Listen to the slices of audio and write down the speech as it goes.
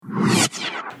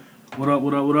What up,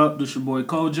 what up, what up? This your boy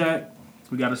Kojak.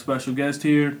 We got a special guest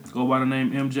here. Go by the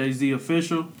name MJZ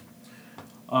Official.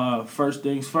 First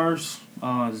things first,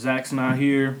 Zach's not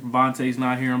here. Vontae's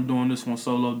not here. I'm doing this one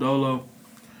solo dolo.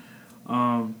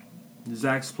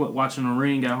 Zach's watching the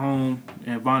ring at home,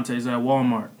 and Vontae's at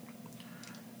Walmart.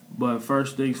 But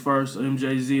first things first,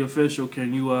 MJZ Official,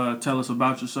 can you tell us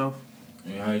about yourself?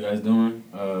 Hey, how you guys doing?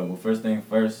 Well, first thing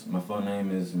first, my full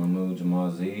name is Mahmoud Jamal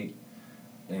Zeed,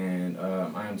 and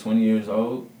I am 20 years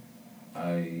old.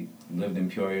 I lived in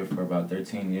Peoria for about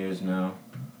 13 years now.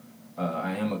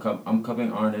 I'm a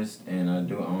cupping artist, and I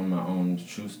do own my own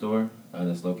shoe store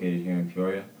that's located here in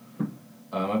Peoria.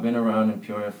 I've been around in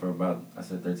Peoria for about,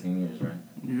 13 years, right?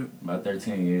 Yep. About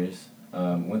 13 years.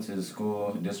 Went to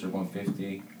school, District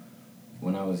 150,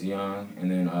 when I was young,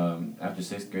 and then after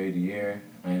 6th grade year,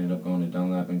 I ended up going to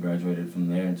Dunlap and graduated from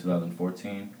there in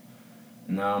 2014.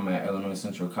 Now I'm at Illinois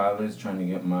Central College trying to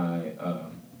get my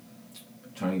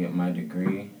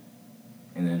degree,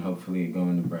 and then hopefully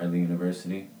going to Bradley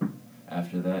University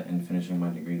after that and finishing my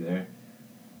degree there.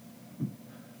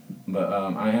 But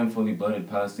I am fully blooded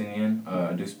Palestinian.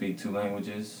 I do speak 2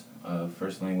 languages.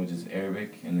 First language is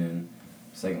Arabic, and then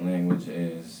second language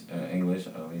is English,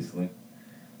 obviously.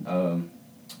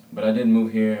 But I did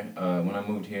move here. When I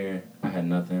moved here, I had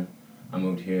nothing. I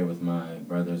moved here with my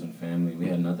brothers and family. We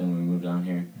had nothing when we moved down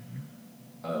here.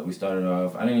 We started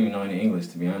off, I didn't even know any English,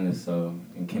 to be honest, so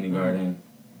in kindergarten,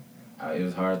 it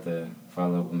was hard to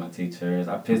follow up with my teachers.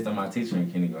 I pissed on my teacher in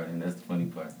kindergarten, that's the funny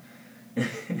part.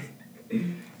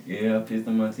 Yeah, I pissed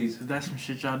on my teacher. Is that some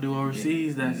shit y'all do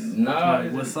overseas? That's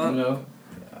like, what's up? You know,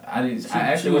 I She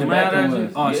actually was mad at you?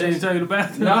 was, Oh, yeah, she didn't tell you the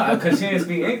bathroom? No, because she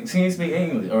didn't speak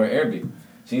English or Arabic.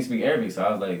 She didn't speak Arabic, so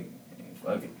I was like,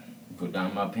 fuck it. Put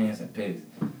down my pants and pissed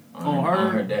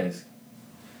on her desk.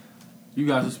 You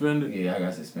got suspended? Yeah, I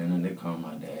got suspended. They called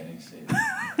my dad and shit.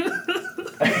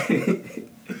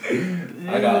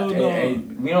 Hey,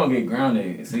 we don't get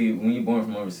grounded. See, when you're born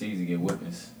from overseas, you get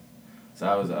whippings. So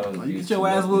I was. You get your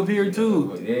ass whooped here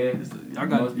too. Yeah, I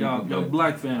got y'all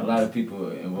black family. A lot of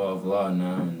people involved law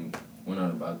now, and we're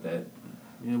not about that.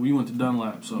 Yeah, we went to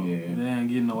Dunlap, so yeah. They ain't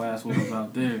getting no ass whoopings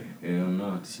out there. Hell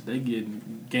no. They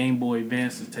getting Game Boy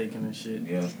Advances taken and shit.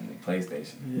 Yeah, and the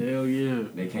PlayStation. Hell yeah.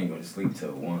 They can't go to sleep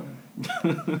till 1.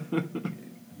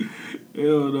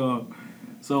 Hell no.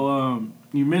 So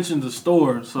you mentioned the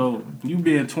store. So you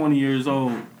being 20 years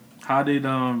old, how did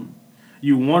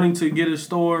you wanting to get a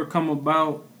store come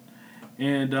about,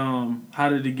 and how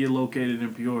did it get located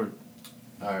in Peoria?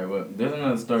 Alright, well, there's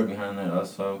another story behind that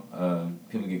also.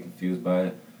 People get confused by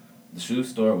it. The shoe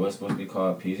store was supposed to be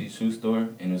called PG Shoe Store,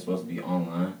 and it was supposed to be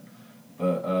online.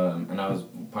 But and I was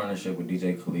in partnership with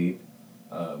DJ Khalid.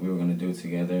 We were going to do it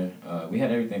together. We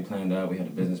had everything planned out. We had a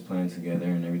business plan together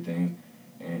and everything.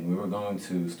 And we were going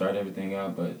to start everything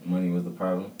out, but money was the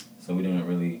problem. So we didn't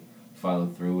really follow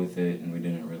through with it, and we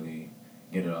didn't really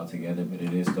get it all together. But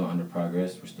it is still under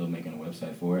progress. We're still making a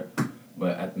website for it.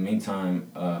 But at the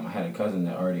meantime, I had a cousin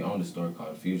that already owned a store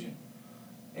called Fusion.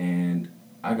 And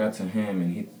I got to him,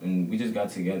 and we just got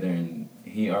together, and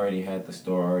he already had the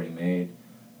store already made.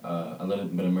 A little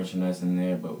bit of merchandise in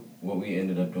there, but what we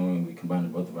ended up doing, we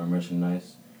combined both of our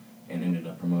merchandise and ended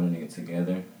up promoting it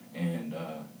together and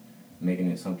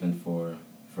making it something for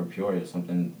Peoria,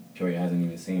 something Peoria hasn't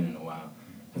even seen in a while.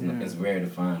 It's rare to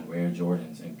find rare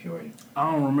Jordans in Peoria. I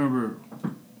don't remember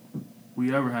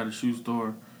we ever had a shoe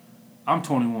store. I'm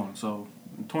 21, so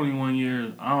in 21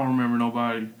 years, I don't remember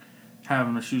nobody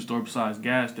having a shoe store besides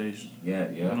gas stations. Yeah.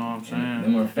 You know what I'm saying? And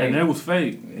them were fake. And it was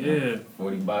fake. Yeah.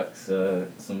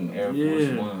 $40, some Air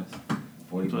Force Ones.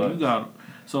 $40. You got.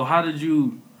 So how do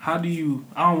you? I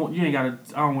don't want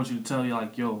you to tell you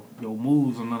like yo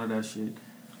moves or none of that shit.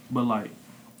 But like,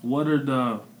 what are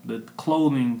the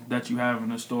clothing that you have in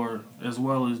the store as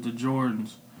well as the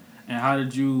Jordans, and how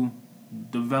did you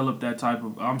develop that type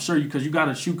of? I'm sure because you got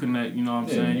a shoe connect. You know what I'm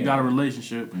saying? You got a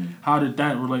relationship. Mm-hmm. How did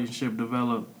that relationship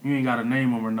develop? You ain't got a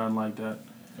name them or nothing like that.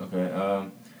 Okay.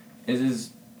 It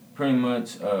is pretty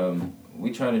much.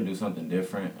 We try to do something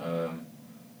different.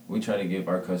 We try to give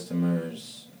our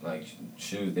customers like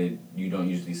shoes that you don't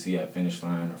usually see at Finish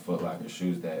Line or Foot Locker,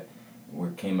 shoes that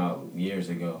came out years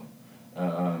ago.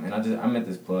 And I met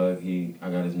this plug. I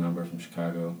got his number from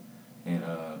Chicago, and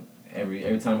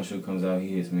every time a shoe comes out,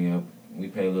 he hits me up. We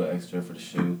pay a little extra for the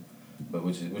shoe, but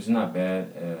which is not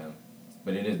bad.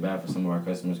 But it is bad for some of our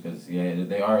customers because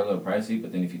they are a little pricey.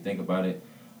 But then if you think about it,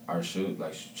 our shoes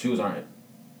aren't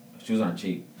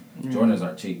cheap. Mm. Jordans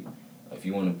aren't cheap. If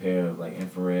you want a pair of like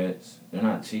infrareds, they're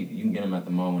not cheap. You can get them at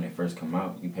the mall when they first come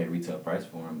out. You pay retail price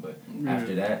for them, but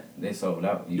after that, they sold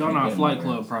out. Y'all not Flight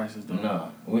Club prices though.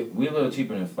 No, we a little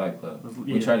cheaper than Flight Club.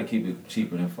 Yeah. We try to keep it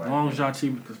cheaper than Flight Club. As long as y'all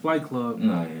cheaper, because Flight Club.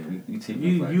 No, yeah, we cheaper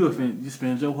than Flight Club. You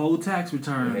spend your whole tax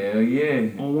return. Hell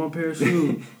yeah. On one pair of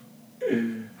shoes.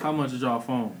 How much is y'all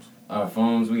phones? Our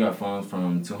phones, we got phones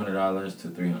from $200 to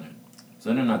 $300.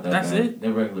 So they're not that bad. That's it?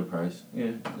 They're regular price.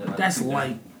 Yeah. That's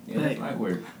light. Yeah, that's light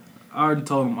work. I already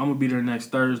told him I'm going to be there next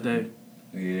Thursday.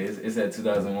 Yeah, it's at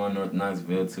 2001 North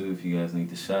Knoxville, too, if you guys need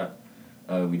to shop.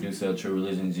 We do sell True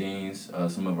Religion jeans,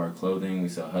 some of our clothing. We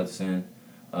sell Hudson.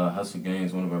 Hustle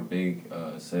Games, one of our big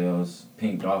sales.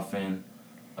 Pink Dolphin.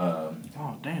 Oh,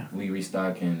 damn. We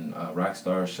restock in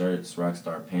Rockstar shirts,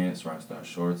 Rockstar pants, Rockstar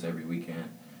shorts every weekend.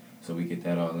 So we get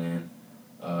that all in.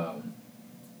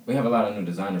 We have a lot of new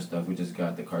designer stuff. We just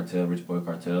got the Cartel, Rich Boy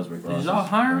Cartels. Rick Ross. Is y'all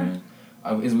hiring?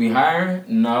 Is we hiring?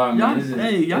 No, I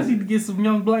mean, y'all need to get some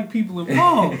young black people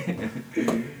involved.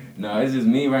 No, it's just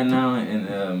me right now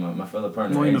and my fellow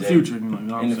partner. Well, in the future, in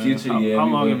the future, yeah. How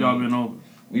long have y'all been open?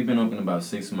 We've been open about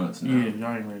 6 months now. Yeah,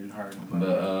 y'all ain't ready to hire nobody.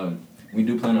 But we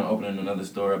do plan on opening another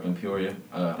store up in Peoria.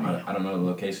 I don't know the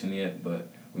location yet, but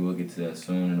we will get to that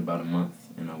soon in about a month,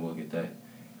 and I will get that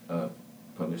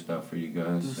published out for you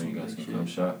guys, so you guys can come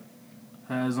shop.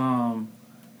 Has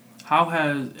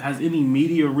any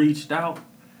media reached out?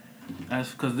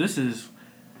 Because this is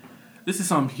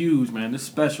something huge, man. This is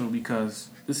special because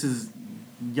this is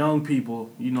young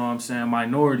people, you know what I'm saying,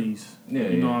 minorities,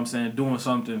 you know what I'm saying, doing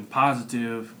something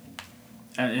positive,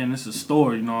 and it's a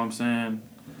story, you know what I'm saying.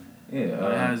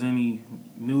 Yeah. Has any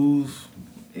news?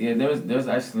 Yeah, there's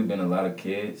actually been a lot of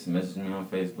kids messaging me on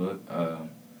Facebook,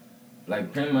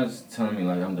 like pretty much telling me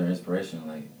like I'm their inspiration,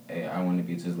 like, hey, I want to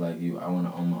be just like you. I want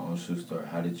to own my own shoe store.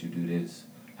 How did you do this?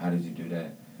 How did you do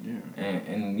that? Yeah.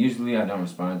 And usually I don't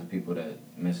respond to people that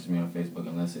message me on Facebook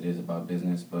unless it is about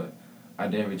business, but I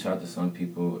did reach out to some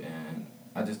people and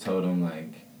I just told them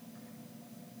like,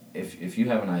 if you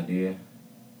have an idea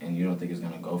and you don't think it's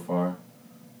gonna go far,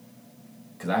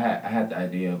 because I had the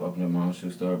idea of opening my own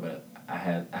shoe store, but I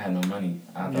had no money.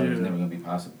 I thought it was never gonna be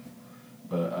possible.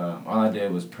 But all I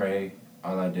did was pray.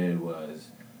 All I did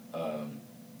was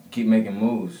keep making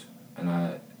moves, and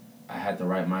I had the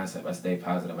right mindset. I stayed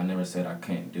positive. I never said I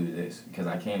can't do this, because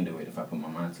I can do it if I put my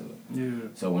mind to it. Yeah.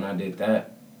 So when I did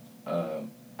that,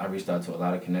 I reached out to a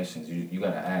lot of connections. You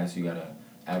gotta ask. You gotta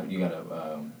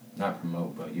not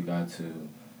promote, but you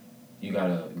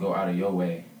gotta go out of your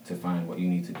way to find what you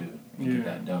need to do and get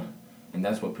that done. And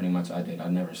that's what pretty much I did. I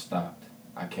never stopped.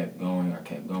 I kept going.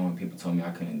 People told me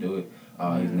I couldn't do it.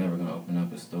 Oh, he's never gonna open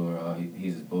up a store. Oh,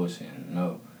 he's just bullshitting.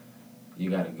 No. You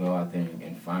got to go out there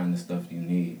and find the stuff you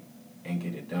need and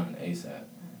get it done ASAP.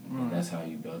 And that's how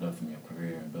you build up from your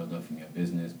career and build up from your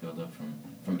business, build up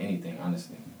from anything,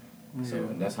 honestly. Yeah. So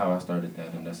that's how I started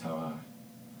that, and that's how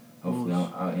hopefully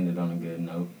I'll end it on a good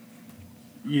note.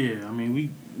 Yeah, I mean,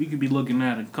 we could be looking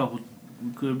at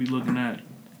we could be looking at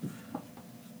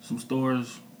some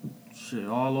stores, shit,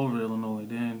 all over Illinois,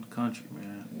 then country,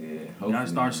 man. Yeah. You got to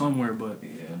start somewhere, but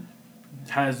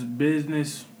has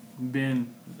business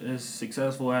been as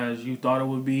successful as you thought it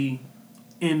would be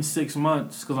in 6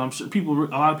 months? Because I'm sure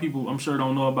a lot of people, I'm sure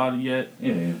don't know about it yet.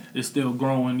 Yeah. It's still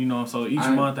growing, you know. So each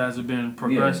month has it been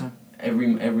progressing? Yeah.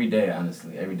 Every day,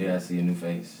 honestly, every day I see a new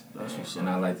face. That's what's up. And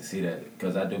I like to see that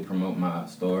because I do promote my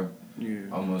store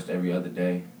almost every other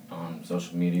day on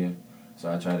social media.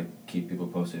 So I try to keep people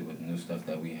posted with new stuff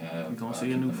that we have. You're gonna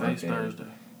see a new face Thursday.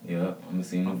 Yep, I'm gonna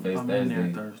see a new face Thursday. I'm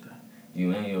in there Thursday.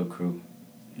 You and your crew.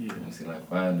 Yeah. I see like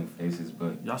 5 new faces,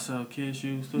 but y'all sell kids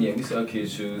shoes too? Yeah, we sell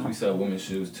kids shoes. We sell women's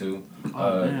shoes too.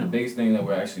 The biggest thing that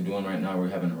we're actually doing right now, we're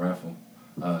having a raffle.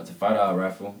 It's a $5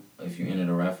 raffle. If you enter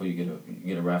the raffle, you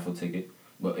get a raffle ticket.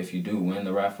 But if you do win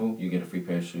the raffle, you get a free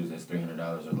pair of shoes that's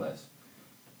 $300 or less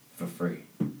for free.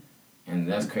 And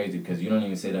that's crazy because you don't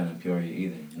even say that in Peoria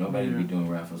either. Nobody be doing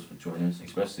raffles for Jordans,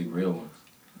 especially real ones.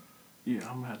 Yeah,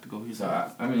 I'm gonna have to go get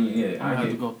I'm gonna have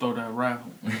to go throw that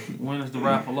raffle. When is the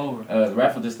raffle over? The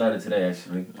raffle just started today,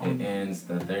 actually. It ends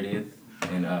the 30th,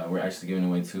 and we're actually giving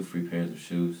away 2 free pairs of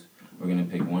shoes. We're gonna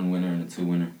pick 1 winner and a 2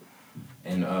 winner.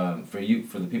 And for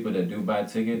the people that do buy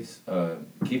tickets,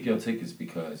 keep your tickets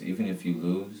because even if you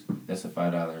lose, that's a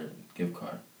 $5 gift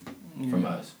card from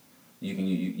us.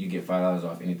 You get $5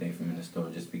 off anything from in the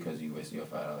store just because you wasted your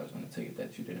 $5 on a ticket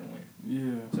that you didn't win.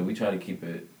 Yeah. So we try to keep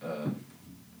it.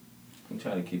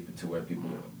 To where people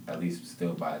at least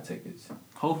still buy tickets.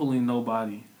 Hopefully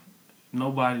nobody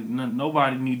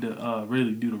need to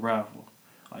really do the raffle.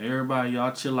 Like everybody,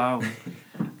 y'all chill out.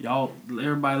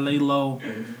 Everybody lay low.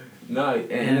 No,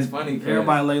 and it's funny because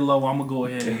everybody lay low. I'm gonna go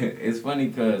ahead. It's funny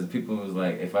because people was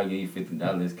like, if I give you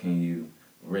 $50, can you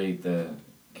rate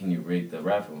the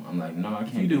raffle? I'm like, no, I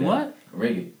can't. You do what?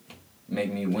 Rig it.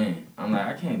 Make me win. I'm like,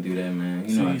 I can't do that, man.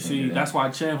 You know I can't do that. That's why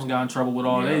Champs got in trouble with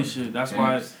all that shit. That's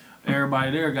Champs. Why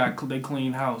everybody there they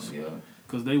cleaned house. Yeah.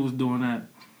 Cause they was doing that.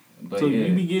 But so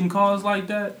you be getting calls like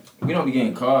that? We don't be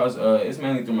getting calls. It's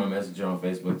mainly through my messenger on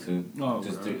Facebook too. Oh,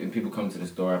 and people come to the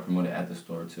store. I promote it at the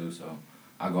store too. So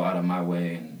I go out of my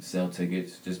way and sell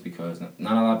tickets just because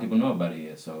not a lot of people know about it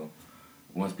yet. So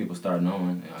once people start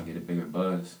knowing, and I get a bigger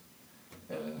buzz,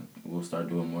 we'll start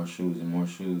doing more shoes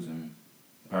and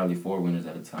probably 4 winners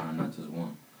at a time, not just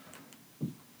one.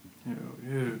 Hell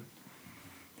yeah.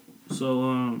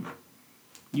 So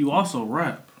you also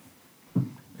rap.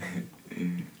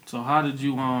 So how did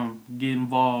you get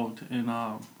involved in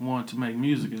wanting to make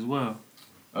music as well?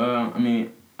 I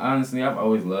mean, honestly, I've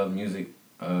always loved music,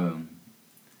 and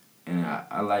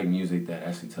I like music that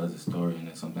actually tells a story and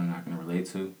it's something I can relate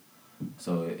to.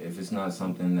 So if it's not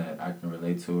something that I can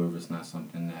relate to, or if it's not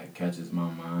something that catches my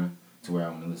mind to where I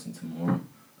want to listen to more,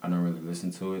 I don't really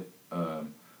listen to it.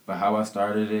 But how I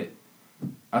started it,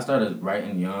 I started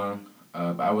writing young,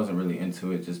 but I wasn't really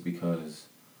into it just because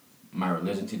my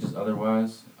religion teaches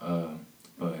otherwise.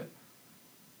 But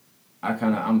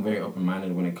I'm very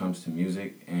open-minded when it comes to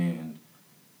music, and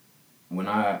when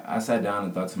I sat down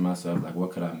and thought to myself, like,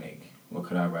 what could I make? What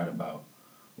could I write about?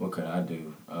 What could I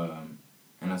do?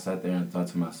 And I sat there and thought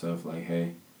to myself, like,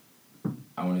 hey,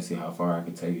 I want to see how far I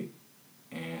could take it.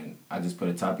 And I just put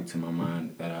a topic to my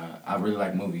mind that I really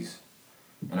like movies.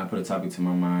 And I put a topic to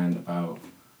my mind about,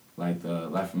 like, the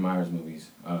Life of Myers movies,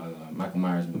 Michael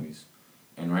Myers movies.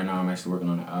 And right now I'm actually working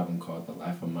on an album called The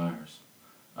Life of Myers.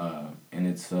 And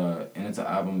it's an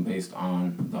album based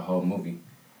on the whole movie.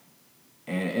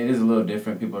 And it is a little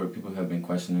different. People have been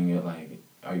questioning it, like,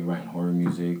 are you writing horror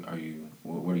music?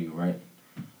 What do you write?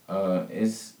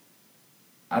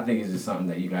 I think it's just something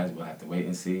that you guys will have to wait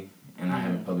and see. And I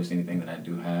haven't published anything that I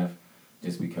do have,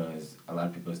 just because a lot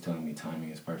of people is telling me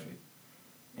timing is perfect.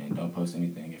 And don't post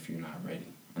anything if you're not ready.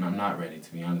 And I'm not ready,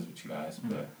 to be honest with you guys.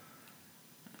 But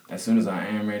as soon as I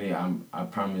am ready, I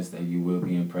promise that you will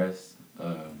be impressed.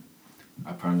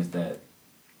 I promise that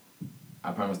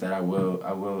I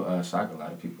will shock a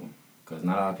lot of people, because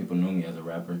not a lot of people knew me as a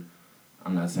rapper.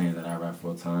 I'm not saying that I rap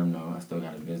full time. No, I still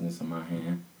got a business in my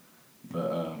hand,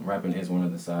 but rapping is one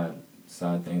of the side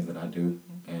things that I do,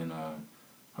 and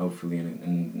hopefully in the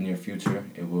near future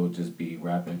it will just be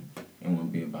rapping. It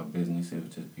won't be about business. It will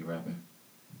just be rapping.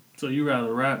 So you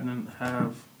rather rap than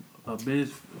have a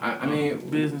business? I mean,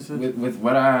 businesses with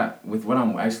what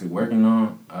I'm actually working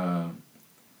on.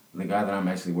 The guy that I'm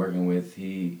actually working with,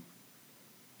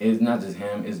 it's not just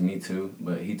him, it's me too,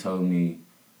 but he told me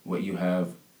what you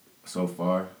have so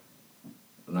far,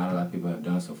 not a lot of people have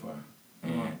done so far.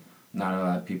 And not a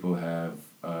lot of people have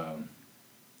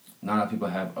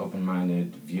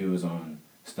open-minded views on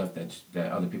stuff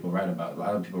that other people write about. A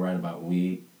lot of people write about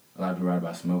weed, a lot of people write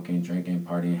about smoking, drinking,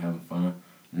 partying, having fun.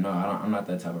 No, I'm not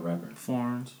that type of rapper.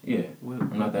 Foreigns. Yeah,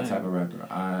 I'm not that type of rapper.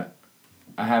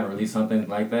 I have released something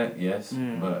like that, yes,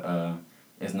 but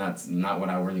it's not what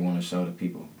I really want to show to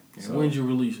people. So when did you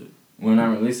release it? When I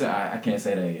release it, I can't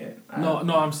say that yet.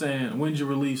 No, I'm saying, when did you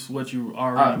release what you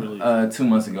already released? 2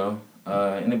 months ago,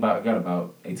 and got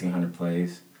about 1,800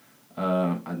 plays.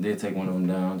 I did take one of them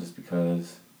down just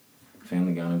because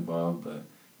family got involved, but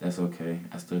that's okay.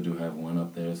 I still do have one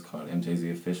up there. It's called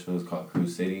MJZ Official. It's called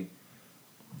Cruise City.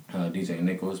 DJ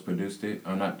Nichols produced it,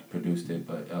 or not produced it,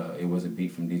 but it was a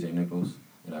beat from DJ Nichols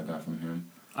that I got from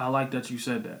him. I like that you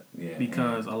said that. Yeah.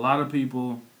 Because a lot of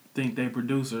people think they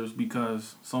producers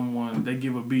because they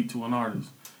give a beat to an artist.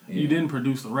 Yeah. You didn't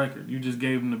produce the record. You just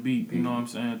gave them the beat. You know what I'm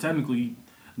saying? Technically,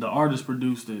 the artist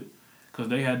produced it because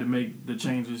they had to make the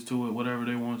changes to it, whatever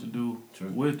they wanted to do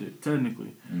with it,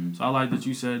 technically. Mm-hmm. So I like that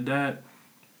you said that.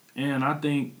 And I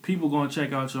think people going to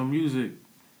check out your music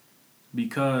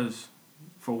because,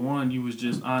 for one, you was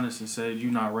just honest and said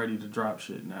you're not ready to drop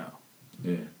shit now.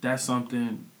 Yeah. That's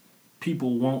something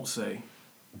people won't say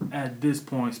at this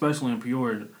point, especially in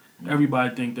Peoria.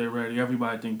 Everybody think they're ready.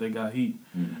 Everybody think they got heat.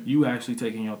 Mm-hmm. You actually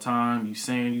taking your time. You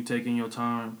saying you taking your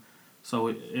time. So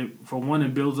it for one,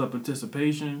 it builds up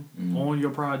anticipation on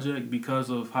your project because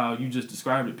of how you just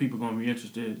described it. People going to be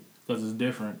interested because it's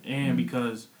different. And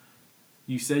because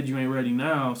you said you ain't ready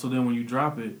now, so then when you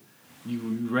drop it, you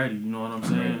ready. You know what I'm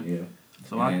saying? Yeah.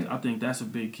 So I think that's a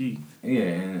big key. Yeah,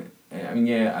 and I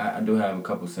mean, I do have a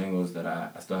couple singles that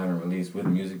I still haven't released with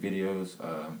music videos.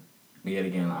 But yet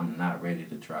again, I'm not ready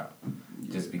to drop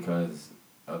just because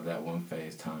of that one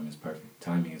phase. Timing is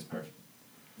perfect.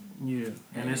 Yeah,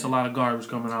 and there's a lot of garbage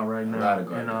coming out right now. A lot of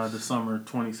garbage. In the summer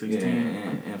 2016.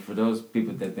 Yeah, and for those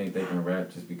people that think they can rap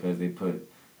just because they put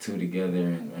two together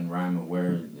and rhyme a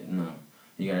word, no.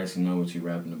 You gotta actually know what you're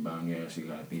rapping about, and you actually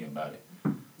gotta be about it.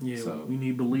 Yeah, so, we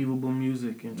need believable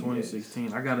music in 2016.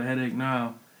 Yes. I got a headache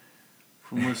now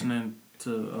from listening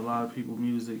to a lot of people's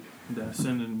music that's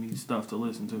sending me stuff to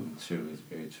listen to. True, it's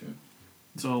very true.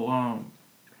 So,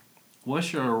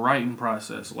 what's your writing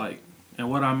process like? And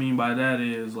what I mean by that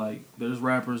is, like, there's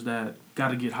rappers that got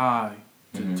to get high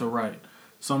to write.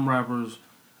 Some rappers,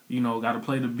 got to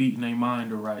play the beat in their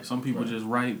mind to write. Some people just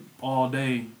write all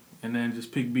day and then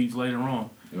just pick beats later on.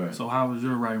 Right. So how was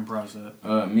your writing process?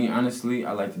 Me, honestly,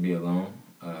 I like to be alone.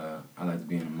 I like to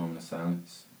be in a moment of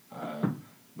silence.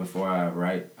 Before I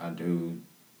write, I do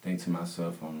think to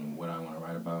myself on what I want to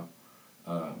write about.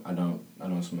 I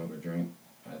don't smoke or drink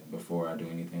before I do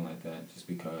anything like that, just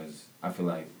because I feel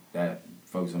like that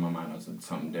focuses my mind on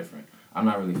something different. I'm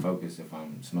not really focused if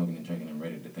I'm smoking and drinking and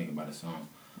ready to think about a song.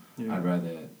 Yeah. I'd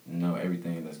rather know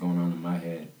everything that's going on in my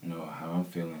head, know how I'm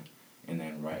feeling, and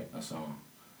then write a song.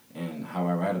 And how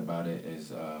I write about it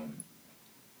is, I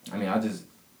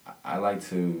like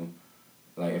to,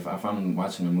 like, if I'm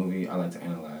watching a movie, I like to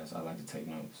analyze. I like to take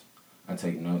notes. I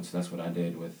take notes. That's what I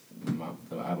did with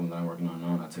the album that I'm working on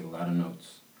now. I took a lot of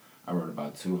notes. I wrote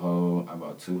about two whole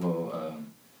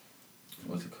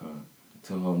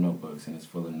notebooks, and it's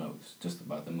full of notes just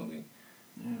about the movie.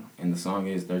 Yeah. And the song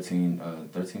is 13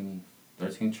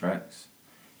 tracks.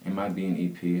 It might be an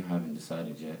EP. I haven't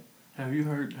decided yet. Have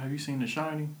you seen The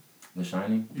Shining? The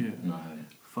Shining? Yeah. No, I haven't.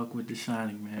 Fuck with The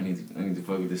Shining, man. I need to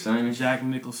fuck with The Shining? Jack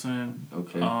Nicholson.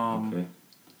 Okay. Okay.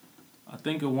 I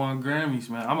think it won Grammys,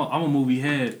 man. I'm a movie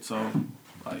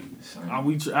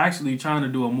we actually trying to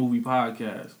do a movie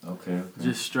podcast. Okay.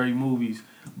 Just straight movies.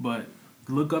 But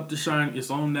look up The Shining. It's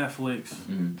on Netflix.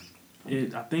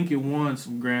 Mm-hmm. I think it won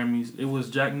some Grammys. It was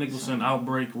Jack Nicholson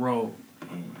Outbreak Row.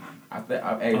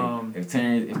 If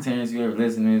Terrence, you ever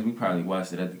listen to this, we probably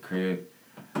watched it at the crib.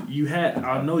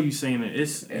 I know you seen it.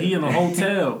 He in a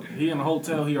hotel. He a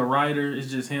writer. It's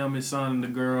just him, his son, and the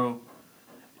girl.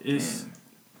 I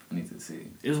need to see it.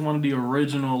 It's one of the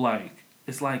original, I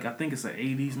think it's an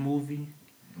 80s movie.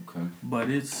 Okay. But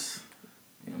it's...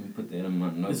 Yeah, let me put that in my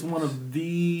notes. It's one of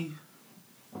the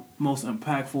most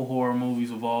impactful horror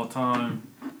movies of all time.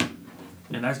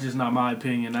 And that's just not my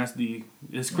opinion.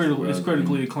 It's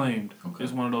critically acclaimed. Okay.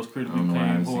 It's one of those critically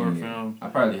acclaimed horror films. I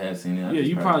probably have seen it.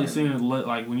 You probably seen it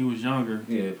like when you was younger.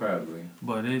 Yeah, probably.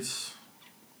 But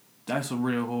that's a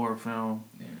real horror film.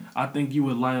 Yeah. I think you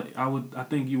would love,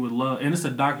 and it's a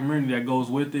documentary that goes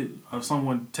with it of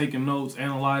someone taking notes,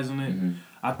 analyzing it. Mm-hmm.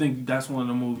 I think that's one of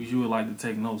the movies you would like to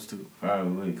take notes to.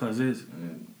 Probably. Because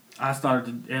I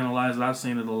started to analyze it. I've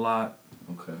seen it a lot.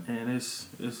 Okay. And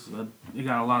it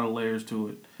got a lot of layers to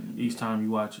it. Each time you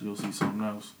watch it, you'll see something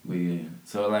else. But yeah,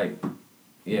 so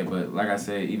but like I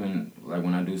said, even like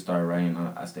when I do start writing,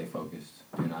 I stay focused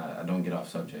and I don't get off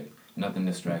subject. Nothing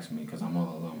distracts me because I'm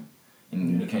all alone,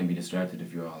 and you can't be distracted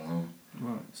if you're all alone.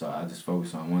 Right. So I just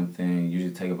focus on one thing.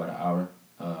 Usually take about an hour.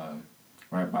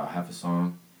 Write about half a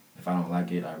song. If I don't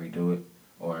like it, I redo it,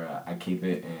 or I keep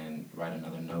it and write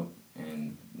another note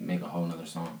and make a whole nother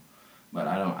song. But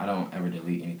I don't ever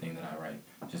delete anything that I write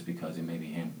just because it may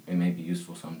be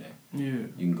useful someday. Yeah.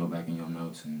 You can go back in your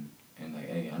notes and like,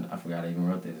 hey, I forgot I even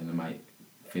wrote this, and it might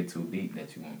fit to a beat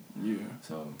that you want. Yeah.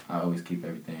 So I always keep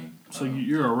everything. So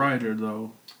you're a writer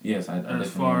though. Yes, I as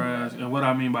far as, and what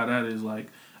I mean by that is like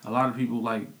a lot of people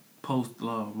like post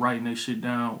writing their shit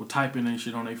down or typing their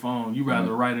shit on their phone. You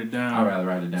rather write it down. I'd rather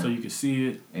write it down so you can see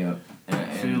it. Yeah.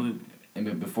 And feel it.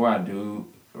 And before I do.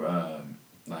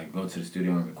 Go to the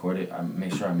studio and record it, I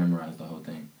make sure I memorize the whole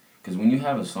thing. Because when you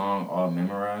have a song all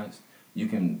memorized, you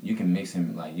can mix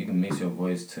your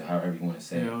voice to however you want to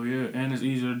say it. Hell yeah, and it's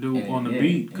easier to do on the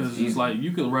beat because it's like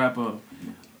you could rap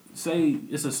say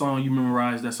it's a song you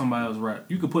memorized that somebody else rap.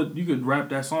 You could rap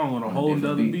that song on a whole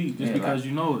other beat just because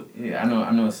you know it. Yeah,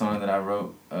 I know a song that I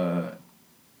wrote.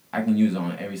 I can use it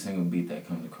on every single beat that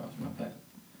comes across my path.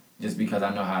 Just because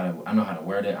I know how to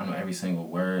word it, I know every single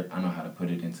word, I know how to put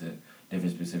it into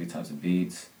different specific types of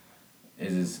beats.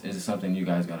 Is something you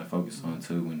guys gotta focus on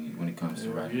too when it comes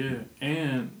to writing. Yeah,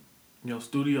 and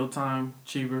studio time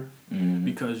cheaper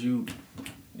because you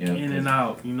in and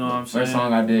out. You know what I'm saying? First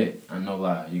song I did, I no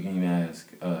lie. You can even ask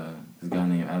this guy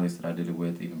named Alex that I did it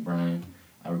with, even Brian.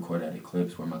 I recorded at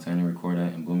Eclipse where Montana recorded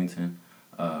at in Bloomington.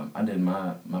 I did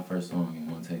my first song in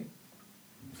one take.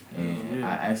 And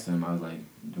I asked him, I was like,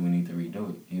 do we need to redo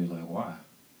it? He was like, why?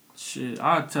 Shit,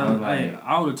 I'd I tell was him, hey,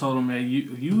 I would have told him, hey,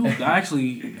 you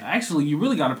actually, you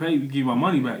really got to pay to give my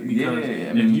money back because Yeah,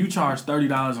 I mean, if you charge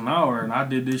 $30 an hour and I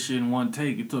did this shit in one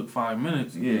take, it took 5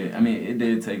 minutes. yeah, I mean, it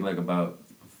did take like about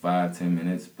 5-10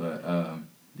 minutes, but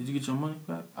Did you get your money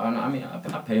back? I don't know. I mean, I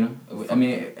paid him. I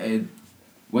mean, it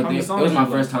was songs my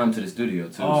you first like? time to the studio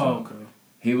too. Oh, so okay.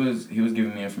 he was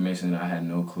giving me information that I had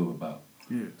no clue about.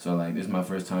 Yeah. So like, this is my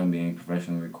first time being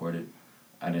professionally recorded.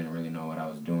 I didn't really know what I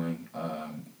was doing.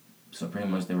 So pretty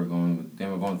much they were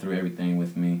going through everything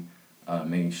with me,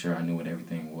 making sure I knew what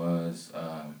everything was.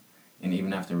 And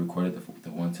even after I recorded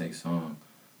the one take song,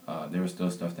 there was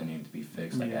still stuff that needed to be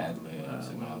fixed, like ad libs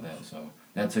and all that. So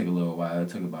that took a little while. It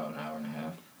took about an hour and a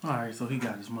half. All right, so he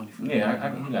got his money for it.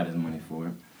 Yeah, he got his money for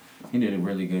it. He did a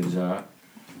really good job.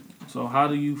 So how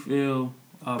do you feel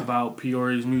about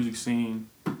Peoria's music scene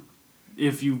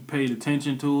if you paid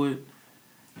attention to it?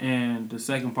 And the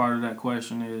second part of that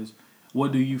question is,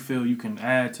 what do you feel you can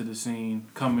add to the scene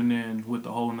coming in with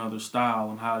a whole nother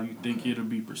style and how you think it'll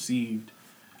be perceived?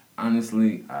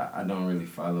 Honestly, I don't really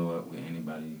follow up with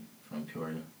anybody from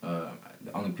Peoria.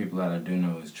 The only people that I do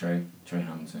know is Trey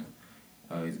Hamilton.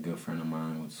 He's a good friend of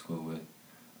mine I went to school with.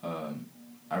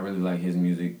 I really like his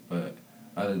music, but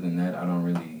other than that, I don't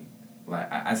really like.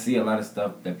 I see a lot of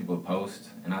stuff that people post,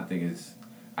 and I think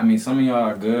some of y'all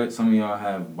are good, some of y'all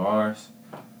have bars,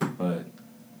 but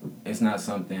it's not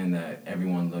something that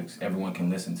everyone can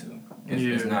listen to.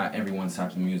 It's not everyone's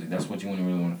type of music. That's what you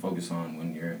really want to focus on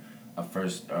when you're a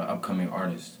first upcoming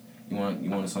artist. You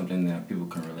want something that people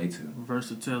can relate to.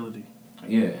 Versatility.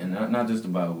 Yeah, and not just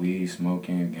about weed,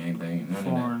 smoking, gangbanging, none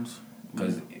Foreigns. of that.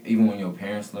 Because even when your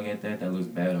parents look at that looks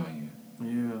bad on you.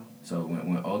 Yeah. So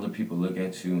when older people look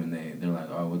at you and they're like,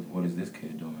 oh, what is this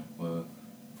kid doing? Well,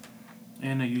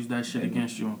 and they use that shit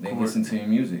against you in court. They listen to your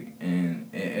music, and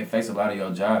it affects a lot of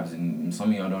your jobs, and some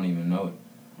of y'all don't even know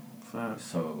it. Facts.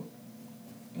 So,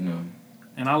 you know.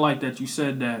 And I like that you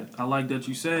said that. I like that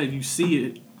you said you see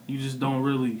it, you just don't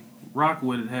really rock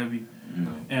with it heavy.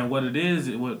 No. And what it is,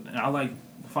 I like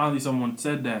finally someone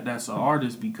said that's an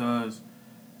artist because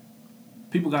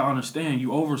people gotta understand you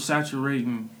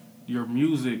oversaturating your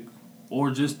music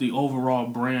or just the overall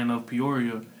brand of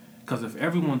Peoria. Because if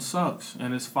everyone sucks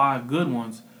and it's 5 good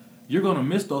ones, you're gonna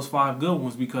miss those 5 good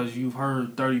ones because you've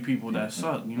heard 30 people that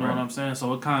suck. You know what I'm saying?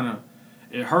 So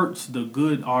it hurts the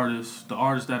good artists, the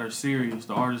artists that are serious,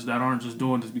 the artists that aren't just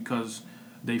doing this because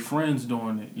they friends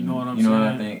doing it. You know what I'm saying? You know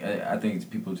what I think? I think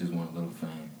people just want a little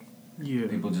fame. Yeah.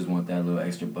 People just want that little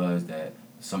extra buzz that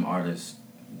some artists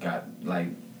got. Like,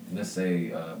 let's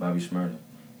say Bobby Shmurda.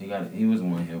 He was a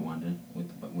one-hit wonder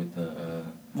with the.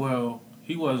 Well,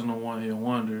 he wasn't a one-hit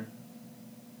wonder.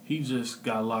 He just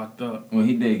got locked up. Well,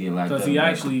 he did get locked up. Because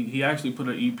he actually put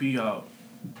an EP out.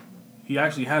 He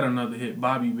actually had another hit,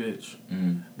 Bobby Bitch.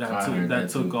 That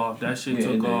took off. That shit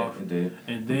took off. It did.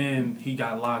 And then he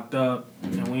got locked up,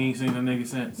 and we ain't seen the nigga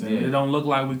since. And it don't look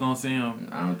like we gonna see him.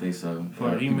 I don't think so.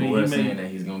 People were saying that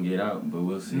he's gonna get out, but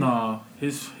we'll see. Nah,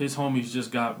 his homies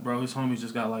just got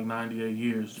like 98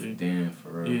 years. G. Damn,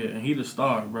 for real. Yeah, and he the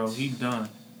star, bro. He done.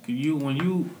 When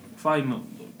you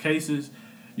fighting cases,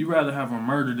 you rather have a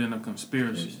murder than a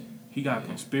conspiracy. He got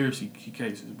conspiracy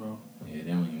cases, bro. Yeah,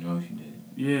 they don't even know if you did.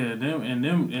 Yeah,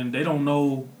 and they don't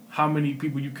know how many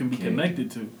people you can be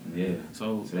connected to. Yeah.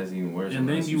 So that's even worse. And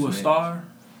then you a star.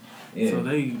 Yeah. So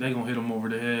they gonna hit him over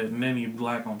the head, and then he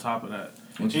black on top of that.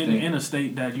 In a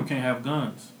state that you can't have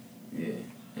guns. Yeah,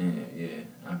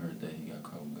 I heard that he got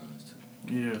caught with guns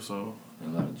too. Yeah, so.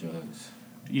 And a lot of drugs.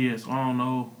 Yeah, so I don't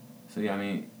know. So yeah, I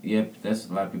mean, yeah, that's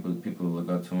a lot of people look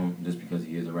up to him just because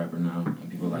he is a rapper now, and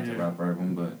people like to rap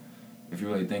him. But if you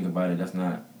really think about it, that's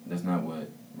not what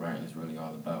writing is really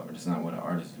all about, or that's not what an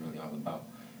artist is really all about.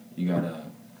 You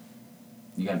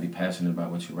gotta be passionate about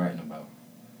what you're writing about.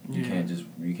 You can't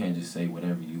just say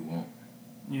whatever you want.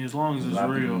 Yeah, as long as it's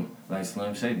real. Like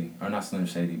Slim Shady, or not Slim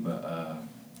Shady, but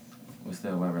what's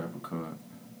that white rapper called?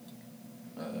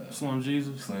 Slim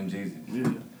Jesus. Slim Jesus.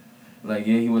 Yeah. Like,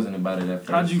 he wasn't about it at first.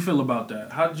 How did you feel about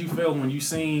that? How did you feel when you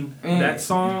seen that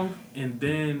song and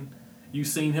then you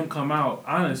seen him come out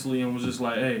honestly and was just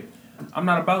like, hey, I'm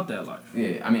not about that life?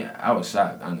 Yeah, I mean, I was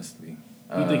shocked, honestly.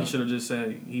 You think he should have just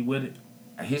said he with it?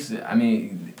 He should. I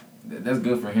mean, that's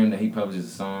good for him that he publishes a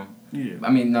song. Yeah.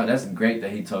 I mean, no, that's great that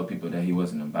he told people that he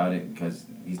wasn't about it because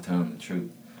he's telling the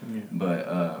truth. Yeah.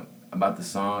 But about the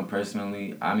song,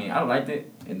 personally, I mean, I liked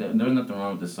it. There was nothing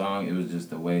wrong with the song. It was just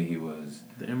the way he was.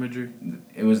 The imagery?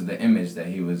 It was the image that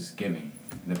he was giving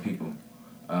the people.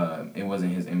 It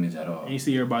wasn't his image at all. And you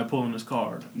see everybody pulling his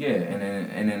card. Yeah,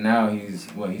 and then now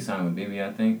he signed with Bibby,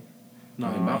 I think. No,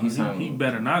 he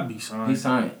better not be signed. He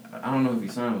signed. I don't know if he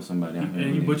signed with somebody.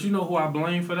 But you know who I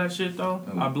blame for that shit though?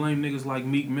 Who? I blame niggas like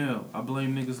Meek Mill. I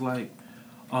blame niggas like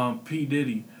P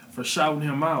Diddy for shouting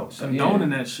him out, condoning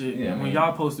that shit. Yeah, when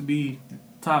y'all supposed to be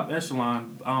top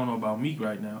echelon. I don't know about Meek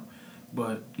right now,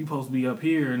 but you supposed to be up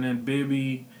here. And then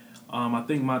Bibby, I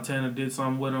think Montana did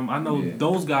something with him. I know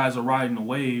those guys are riding the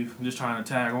wave, just trying to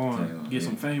tag on, get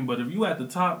some fame. But if you at the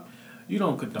top, you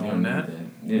don't condone that.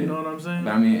 Yeah. You know what I'm saying?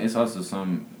 But I mean, it's also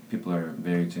some people are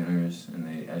very generous, and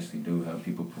they actually do help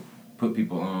people put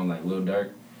people on. Like Lil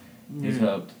Durk, he's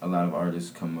helped a lot of artists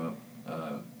come up.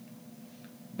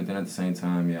 But then at the same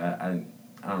time, I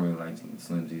don't really like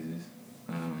Slim Jesus.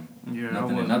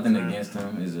 Nothing against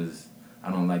him. It's just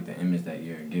I don't like the image that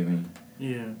you're giving.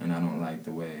 Yeah. And I don't like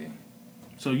the way.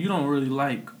 So you don't really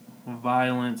like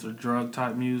violence or drug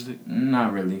type music?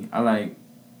 Not really. I like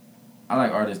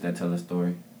artists that tell a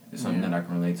story. It's something that I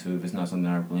can relate to. If it's not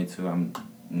something I can relate to, I'm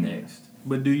next.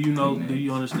 But do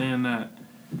you understand that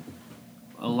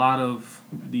a lot of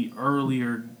the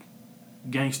earlier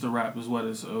gangster rap is what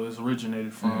it's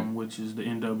originated from, which is the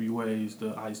NWAs,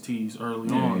 the Ice-T's early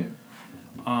on.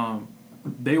 Yeah.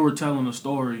 They were telling a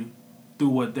story through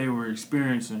what they were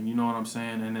experiencing, you know what I'm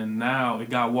saying? And then now it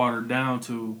got watered down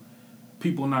to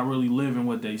people not really living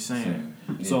what they saying.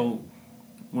 Yeah. So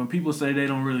when people say they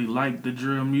don't really like the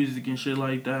drill music and shit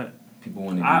like that,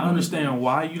 I understand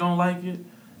why you don't like it,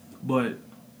 but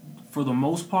for the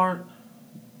most part,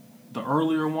 the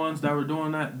earlier ones that were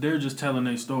doing that, they're just telling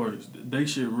their stories. They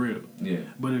shit real. Yeah.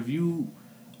 But if you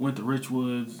went to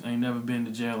Richwoods, ain't never been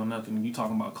to jail or nothing, and you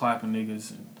talking about clapping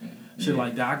niggas and shit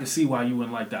like that, I can see why you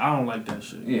wouldn't like that. I don't like that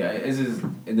shit. Yeah, it's just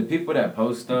the people that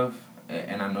post stuff,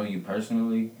 and I know you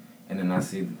personally, and then I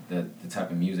see the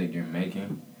type of music you're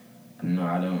making. No,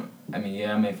 I don't. I mean,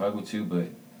 I may fuck with you, but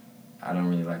I don't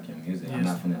really like your music. Yes.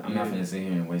 I'm not finna sit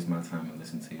here and waste my time and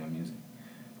listen to your music.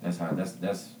 That's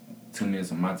 2 minutes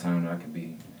of my time that I could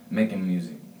be making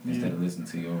music instead of listening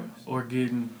to yours. Or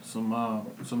getting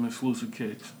some exclusive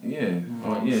kicks. Yeah. You know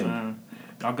what I'm saying?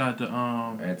 I got the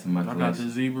add to my collection. I got the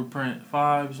zebra print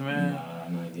 5s, man. Nah,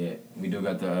 not yet. We do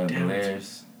got the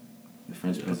Bel-Airs. The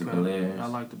French Prince of Bel-Airs. I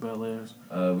like the Bel-Airs.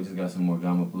 We just got some more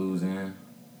Gamma Blues in.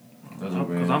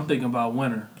 Because I'm thinking about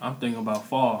winter. I'm thinking about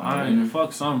fall. I ain't even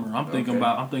fuck summer. I'm thinking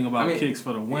about kicks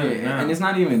for the winter now. And it's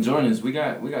not even Jordans. We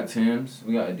got Timbs.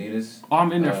 We got Adidas. Oh,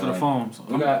 I'm in there for the foams.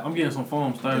 I'm getting some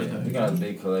foams Thursday. Yeah, we got a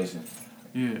big collection.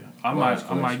 Yeah, I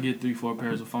might get 3-4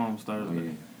 pairs of foams Thursday.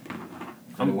 Yeah.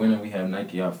 For the winter, we have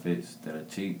Nike outfits that are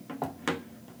cheap.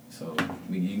 So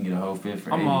you can get a whole fit for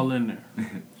 $80. I'm all in there.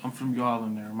 I'm from y'all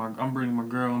in there. I'm bringing my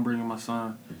girl. I'm bringing my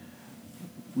son.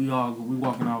 We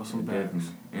walking out with some bags.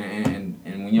 And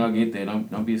when y'all get there,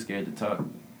 don't be scared to talk.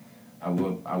 I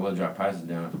will drop prices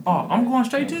down. Oh, I'm going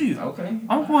straight to you. Okay.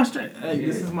 I'm going straight. Hey,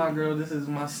 this is my girl. This is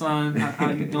my son.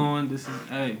 How you doing? This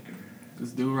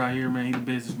dude right here, man. He the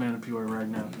businessman of Peoria right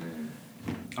now.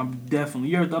 I'm definitely.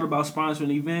 You ever thought about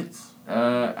sponsoring events?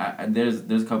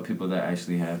 There's a couple people that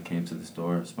actually have came to the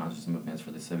store, sponsored some events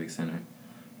for the Civic Center,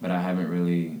 but I haven't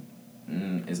really.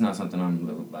 It's not something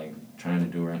I'm like trying to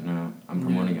do right now. I'm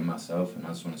promoting it myself, and I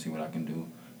just want to see what I can do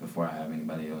before I have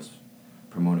anybody else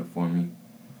promote it for me.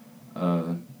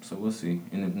 So we'll see.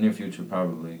 In the near future,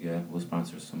 probably, we'll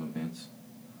sponsor some events.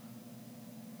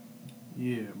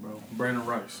 Yeah, bro. Brandon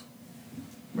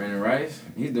Rice,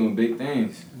 he's doing big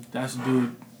things. That's the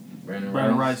dude.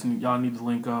 Brandon Rice, and y'all need to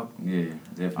link up. Yeah,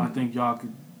 definitely. I think y'all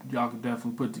could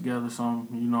definitely put together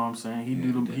something. You know what I'm saying? He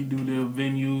do the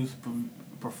venues,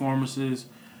 performances.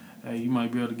 Hey, you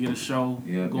might be able to get a show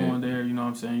going there. You know what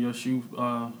I'm saying?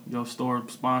 Your store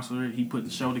sponsor it. He put the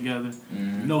show together.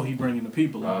 Mm-hmm. You know he bringing the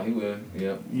people out. Oh, he will.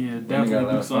 Yeah. Yeah,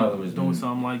 definitely doing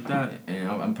something like that. And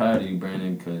I'm proud of you,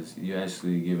 Brandon, because you're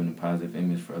actually giving a positive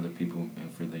image for other people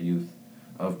and for the youth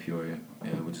of Peoria,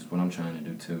 which is what I'm trying to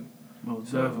do too.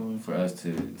 Most definitely. For us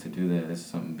to do that, that's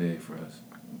something big for us.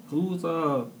 Who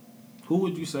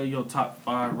would you say your top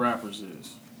 5 rappers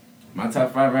is? My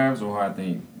top 5 rappers, or who I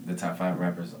think the top 5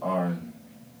 rappers are,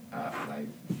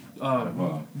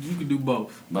 you could do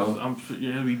both. Both? I'm sure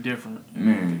it'll be different.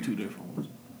 Man. 2 different ones.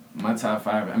 My top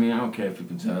 5, I mean, I don't care if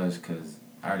people judge, because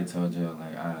I already told you,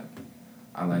 like,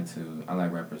 I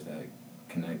like rappers that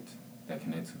connect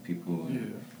to people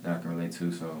that I can relate to,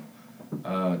 so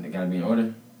they gotta be in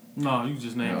order. No, you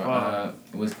just named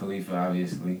 5. Wiz Khalifa,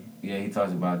 obviously. Yeah, he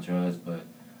talks about drugs, but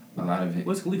a lot of it.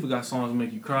 Wiz Khalifa got songs that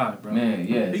make you cry, bro. Man,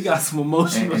 yes. He got some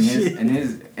emotional shit. And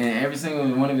every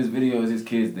single one of his videos, his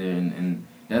kids there, and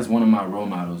that's one of my role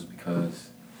models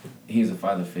because he's a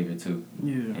father figure too.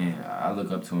 Yeah. And I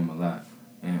look up to him a lot.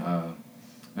 And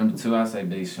number 2, I say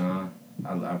Big Sean.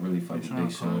 I really fuck with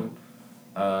Big Sean.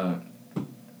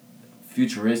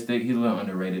 Futuristic. He's a little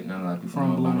underrated. Not a lot of people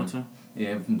know From about him. Bloomington.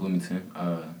 Yeah, from Bloomington.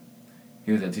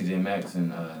 He was at TJ Maxx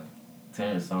and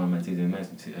Terrence saw him at TJ Maxx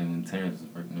and Terrence was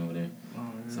working over there. Oh,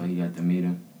 yeah. So he got to meet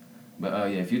him.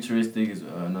 But yeah, Futuristic is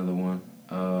another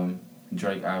one.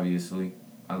 Drake, obviously.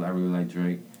 I really like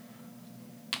Drake.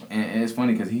 And it's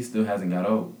funny because he still hasn't got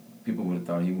old. People would have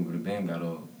thought he would have been got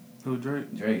old. Who,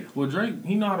 Drake? Drake. Well, Drake,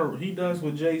 he does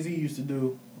what Jay-Z used to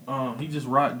do. He just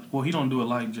ride. Well, he don't do it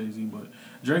like Jay-Z, but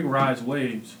Drake rides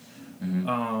waves.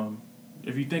 Mm-hmm.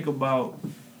 If you think about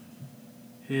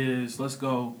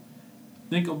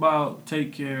think about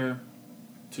Take Care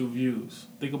to Views.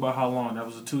 Think about how long. That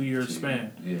was a 2-year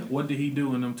span. Yeah. What did he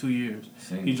do in them 2 years?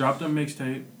 Same. He dropped a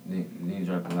mixtape. Then he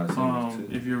dropped a lot of singles too.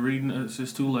 If you're reading this,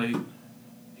 it's too late.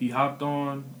 He hopped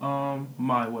on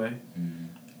My Way. Mm-hmm.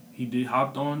 He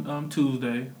hopped on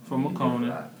Tuesday from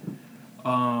Makona.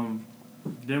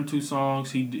 Them 2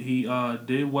 songs. He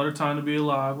did What a Time to Be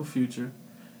Alive with Future.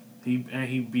 He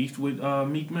beefed with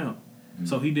Meek Mill. Mm-hmm.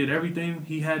 So he did everything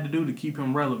he had to do to keep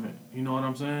him relevant. You know what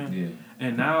I'm saying? Yeah.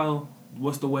 And now,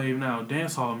 what's the wave now?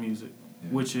 Dancehall music,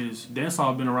 which is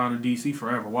dancehall been around in DC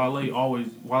forever.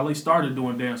 Wale started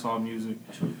doing dancehall music.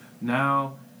 True.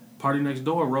 Now, Party Next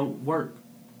Door wrote Work.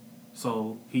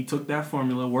 So he took that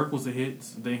formula. Work was a hit.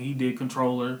 Then he did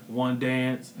Controller, One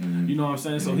Dance. Mm-hmm. You know what I'm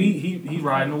saying? So he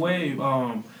riding the wave.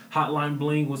 Hotline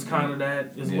Bling was kind of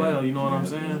that as well. You know what I'm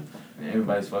saying? And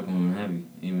everybody's fucking with him heavy.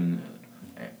 Even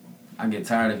I get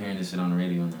tired of hearing this shit on the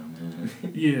radio now, man.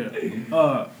 Yeah.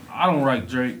 I don't like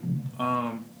Drake.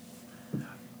 I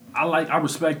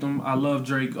respect him. I love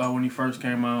Drake when he first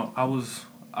came out. I was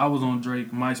on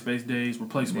Drake MySpace days,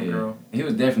 Replacement Girl. He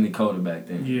was definitely colder back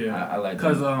then. Yeah. I like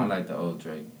the old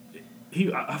Drake.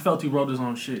 I felt he wrote his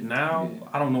own shit. Now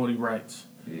I don't know what he writes.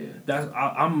 Yeah.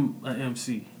 I'm an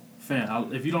MC fan.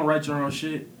 If you don't write your own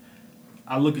shit,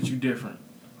 I look at you different.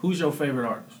 Who's your favorite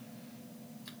artist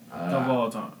of all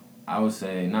time? I would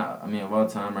say of all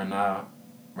time right now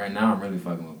I'm really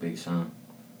fucking with Big Sean.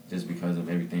 Just because of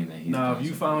everything that he's Now, if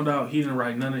you found out he didn't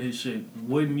write none of his shit,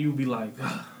 wouldn't you be like,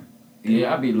 ugh?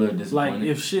 Yeah, I'd be a little disappointed. Like,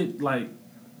 if shit, like,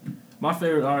 my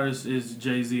favorite artist is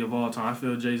Jay-Z of all time. I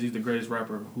feel Jay-Z's the greatest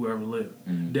rapper who ever lived,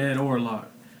 dead or alive.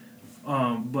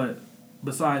 But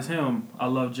besides him, I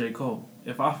love J. Cole.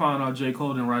 If I found out J.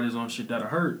 Cole didn't write his own shit, that'd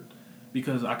hurt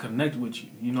because I connect with you.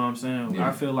 You know what I'm saying? Yeah.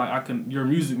 I feel like your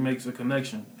music makes a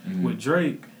connection. With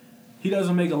Drake, he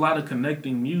doesn't make a lot of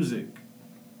connecting music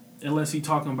unless he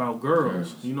talking about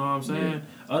girls. You know what I'm saying?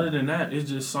 Yeah. Other than that, it's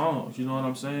just songs. You know what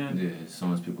I'm saying? Yeah,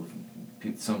 songs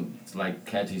some like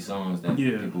catchy songs that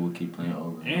people would keep playing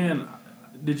over. And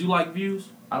did you like Views?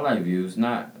 I like Views.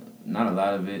 Not a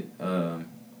lot of it.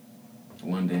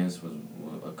 One Dance was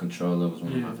a Controller was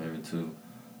one of my favorite too.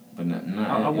 But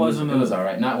it was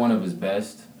alright. Not one of his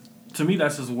best. To me,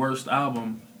 that's his worst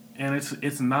album, and it's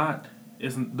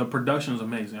the production is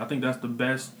amazing. I think that's the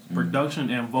best production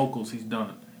and vocals he's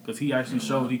done because he actually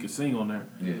showed he could sing on there.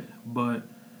 Yeah. But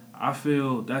I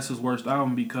feel that's his worst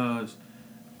album because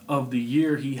of the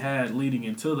year he had leading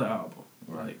into the album.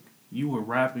 Right. Like, you were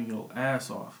rapping your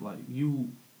ass off. Like,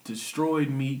 you destroyed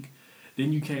Meek.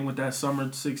 Then you came with that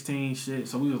Summer 16 shit.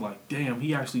 So we was like, damn,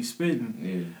 he actually spitting.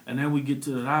 Yeah. And then we get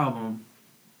to the album,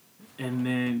 and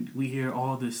then we hear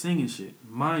all this singing shit.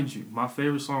 Mind you, my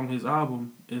favorite song on his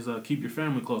album is Keep Your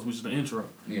Family Close, which is the intro.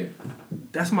 Yeah.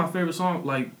 That's my favorite song.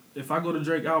 Like, if I go to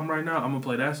Drake album right now, I'm going to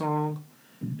play that song,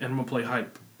 and I'm going to play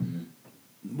Hype.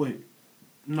 Mm-hmm. Wait.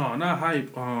 No, not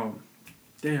Hype.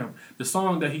 Damn. The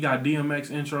song that he got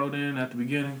DMX introed in at the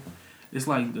beginning, it's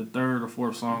like the 3rd or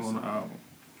 4th song on the album.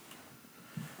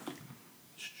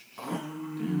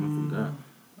 Damn, I forgot.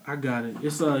 I got it.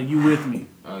 It's You With Me.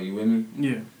 Oh, You With Me?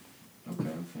 Yeah.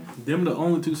 Okay. Them the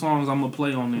only 2 songs I'm going to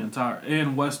play on the entire...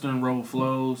 And Western Road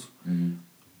Flows. Mm-hmm.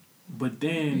 But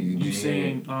then you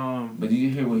sing... but did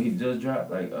you hear what he just dropped?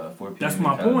 Like 4 p.m. That's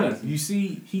my point. You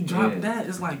see, he dropped that.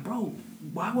 It's like, bro,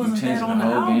 why wasn't that on the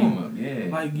album? Yeah.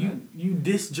 Like, you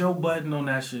dissed Joe Budden on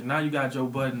that shit. Now you got Joe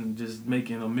Budden just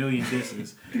making a million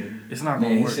disses. It's not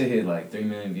going to work. He should hit like 3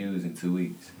 million views in 2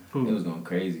 weeks. Who? It was going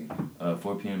crazy.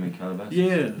 4 p.m. in Calabasas.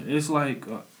 Yeah, it's like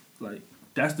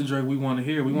that's the Drake we want to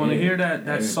hear. We want to hear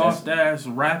that soft ass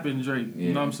rapping Drake. Yeah.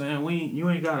 You know what I'm saying? You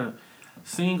ain't gotta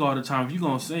sing all the time. If you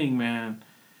gonna sing, man,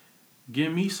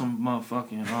 give me some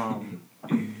motherfucking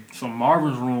some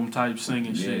Marvin's Room type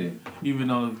singing shit. Even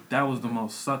though that was the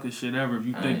most sucker shit ever. If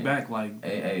you think back, like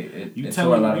you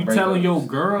telling your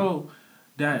girl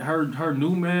that her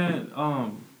new man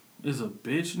is a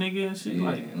bitch nigga and shit.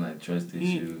 Yeah, and like trust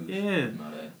issues. Yeah. And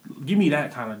all that. Give me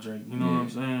that kind of Drake. You know what I'm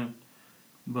saying?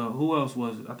 But who else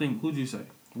was it? I think, who'd you say?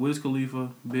 Wiz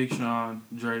Khalifa, Big Sean,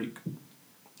 Drake.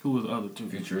 Who was the other two?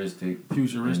 Futuristic. And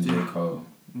J. Cole.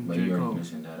 But J. you already Cole.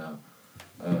 mentioned that out.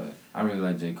 I really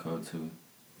like J. Cole too.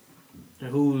 And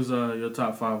who was your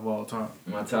top 5 of all time?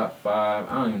 My top 5,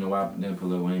 I don't even know why I didn't put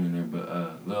Lil Wayne in there,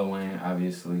 but Lil Wayne,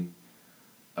 obviously.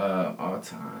 All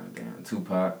time, damn.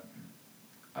 Tupac.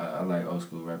 I like old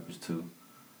school rappers too.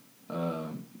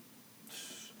 Man,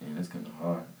 that's kind of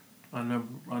hard. I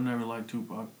never liked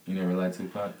Tupac. You never liked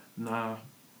Tupac? Nah.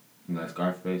 You like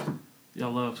Scarface? Yeah, I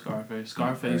love Scarface.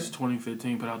 Scarface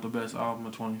 2015 put out the best album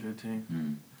of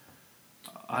 2015.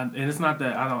 And it's not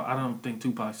that I don't think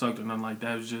Tupac sucked or nothing like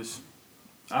that. It's just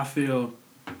I feel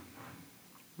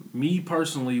me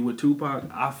personally with Tupac,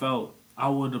 I felt I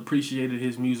would appreciated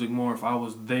his music more if I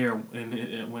was there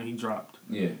when he dropped.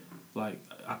 Yeah. Like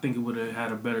I think it would have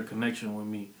had a better connection with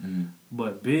me. Mm-hmm.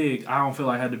 But Big, I don't feel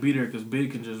like I had to be there because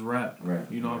Big can just rap.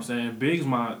 Right. You know what I'm saying? Big's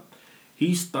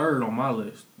he's third on my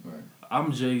list. Right.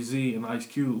 I'm Jay-Z and Ice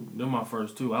Cube. They're my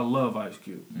first two. I love Ice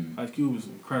Cube. Mm-hmm. Ice Cube is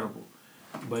incredible.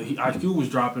 But Ice Cube was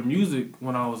dropping music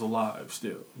when I was alive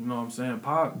still. You know what I'm saying?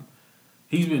 Pac,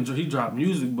 he dropped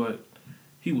music, but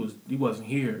he wasn't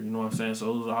here. You know what I'm saying?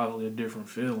 So it was obviously a different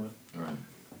feeling. Right.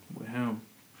 With him.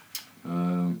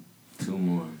 2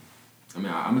 more. I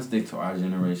mean, I'm gonna stick to our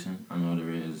generation. I know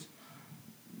there's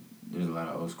a lot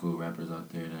of old school rappers out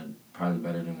there that are probably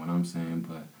better than what I'm saying,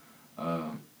 but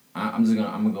I'm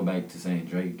gonna go back to saying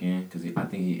Drake again because I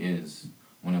think he is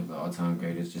one of the all-time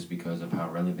greatest just because of how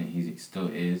relevant he still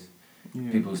is.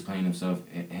 Yeah. People's playing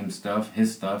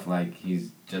his stuff like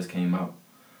he's just came out,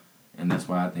 and that's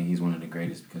why I think he's one of the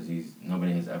greatest because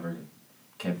nobody has ever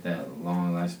kept that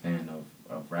long lifespan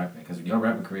of rapping because your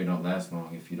rapping career don't last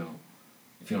long if you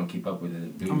don't keep up with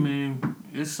it. I mean,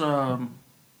 it's I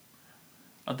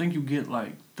think you get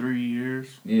like 3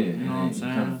 years. Yeah, you know what I'm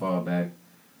saying? You kind of fall back.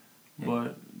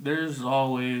 But there's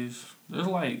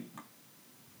like,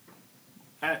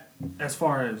 as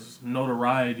far as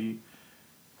notoriety,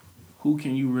 who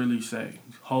can you really say?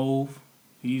 Hove,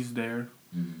 he's there.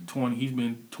 Mm-hmm. He's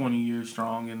been 20 years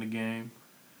strong in the game,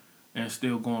 and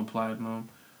still going platinum.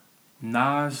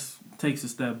 Nas takes a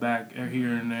step back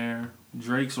here and there.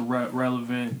 Drake's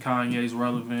relevant. Kanye's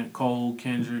relevant. Cole,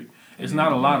 Kendrick. It's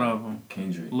not a lot of them.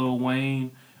 Kendrick. Lil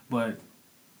Wayne, but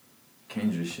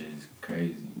Kendrick shit is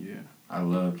crazy. Yeah. I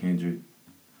love Kendrick.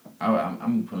 I'm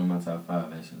gonna put him in my top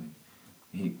 5 actually.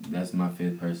 That's my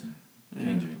 5th person. Yeah.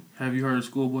 Kendrick. Have you heard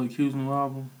Schoolboy Q's new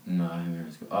album? No, I haven't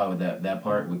heard Schoolboy. Oh, that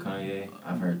part with Kanye.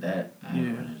 I've heard that.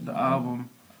 The album.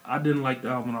 I didn't like the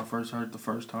album when I first heard it the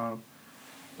first time.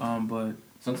 But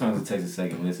sometimes it takes a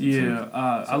second to listen to. Yeah,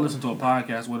 I listened to a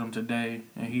podcast with him today,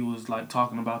 and he was like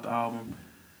talking about the album,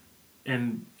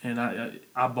 and I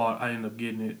ended up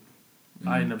getting it. Mm-hmm.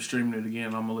 I ended up streaming it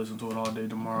again. I'm gonna listen to it all day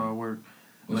tomorrow at work.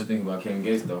 What you think about Kevin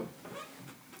Gates though?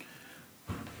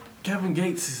 Kevin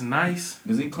Gates is nice.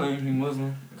 Does he claim he's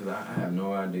Muslim? Because I have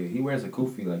no idea. He wears a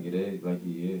kufi like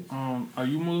he is. Are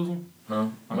you Muslim? Huh?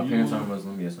 My parents are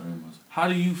Muslim. Yes, I am Muslim. How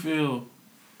do you feel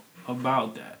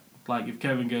about that? Like if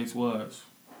Kevin Gates was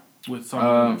with some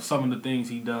of the things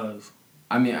he does.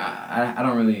 I mean, I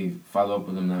don't really follow up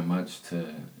with him that much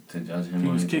to judge him. He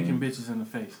was kicking bitches in the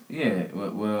face. Yeah,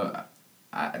 well,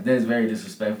 that's very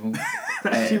disrespectful.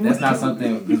 That's not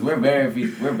something because we're very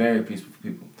peaceful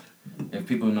people. If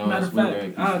people know us, we're very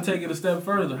peaceful. I'll take it a step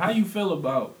further. How you feel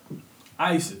about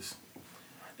ISIS?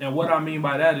 And what I mean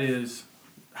by that is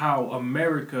how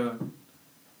America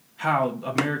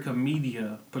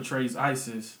media portrays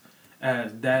ISIS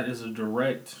as that is a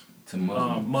direct to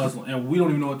Muslim, and we don't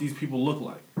even know what these people look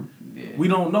like. Yeah. We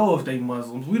don't know if they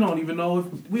Muslims. We don't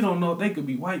know if they could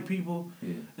be white people.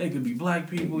 Yeah. They could be black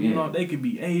people. Yeah. You know, they could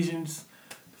be Asians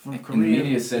from Korea. And the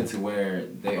media is set to where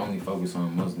they only focus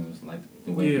on Muslims, like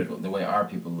the way our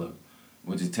people look,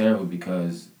 which is terrible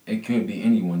because it could be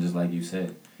anyone, just like you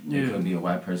said. Yeah. It could be a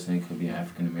white person. It could be an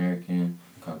African American,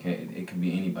 Caucasian. It could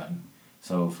be anybody.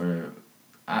 So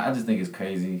I just think it's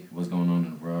crazy what's going on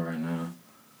in the world right now.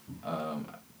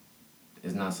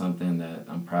 It's not something that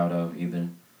I'm proud of either.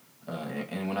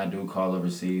 And when I do call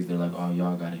overseas, they're like, "Oh,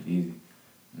 y'all got it easy."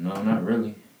 No, not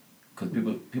really, because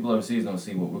people overseas don't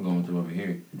see what we're going through over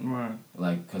here. Right.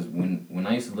 Like, because when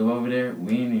I used to live over there,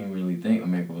 we didn't even really think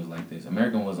America was like this.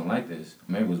 America wasn't like this.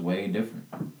 America was way different.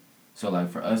 So like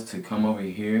for us to come over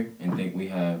here and think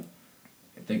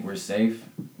we're safe.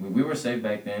 We were safe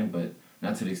back then, but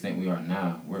not to the extent we are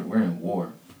now. We're in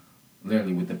war,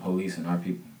 literally with the police and our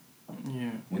people.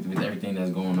 Yeah. With everything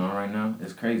that's going on right now,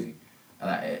 it's crazy.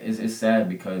 It's sad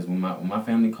because when my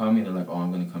family call me, they're like, "Oh,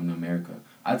 I'm gonna come to America."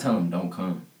 I tell them don't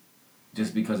come,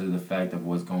 just because of the fact of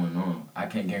what's going on. I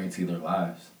can't guarantee their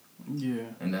lives. Yeah.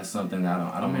 And that's something that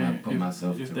I don't want to put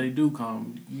myself if to. they do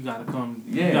come, you gotta come.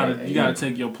 Yeah, You gotta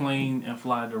take your plane and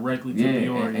fly directly to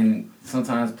Peoria. And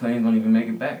sometimes planes don't even make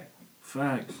it back.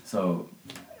 Facts. So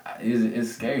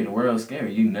it's scary. The world's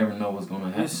scary. You never know what's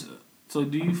gonna happen. So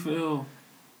do you feel?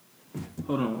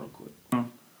 Hold on real quick.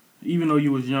 Even though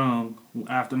you was young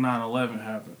after 9/11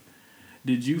 happened,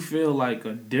 did you feel like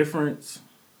a difference?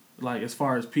 Like as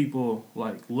far as people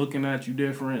like looking at you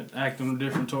different, acting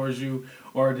different towards you,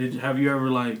 or have you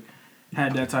ever like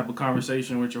had that type of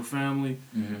conversation with your family?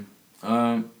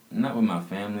 Not with my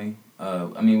family.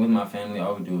 I mean, with my family,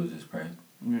 all we do is just pray.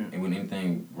 Yeah. And when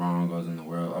anything wrong goes in the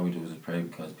world, all we do is just pray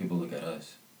because people look at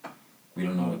us. We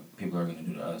don't know what people are gonna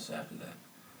do to us after that.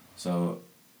 So,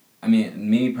 I mean,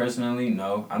 me personally,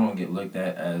 no, I don't get looked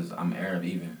at as I'm Arab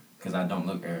even because I don't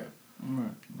look Arab.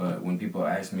 Right. But when people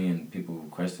ask me and people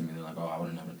question me, they're like, "Oh, I would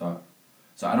have never thought."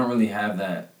 So I don't really have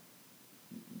that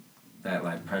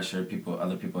like pressure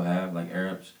other people have like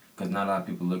Arabs, because not a lot of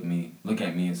people look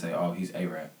at me and say, "Oh, he's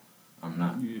Arab." I'm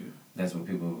not. Yeah. That's what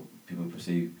people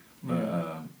perceive.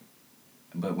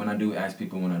 But when I do ask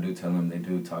people, when I do tell them, they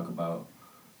do talk about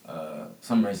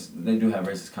some race. They do have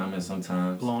racist comments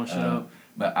sometimes. Blowing shit up.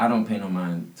 But I don't pay no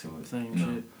mind to it. Same you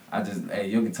know? shit. I just, hey,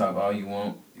 you can talk all you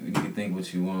want. You can think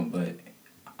what you want, but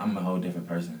I'm a whole different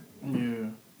person. Yeah.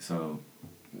 So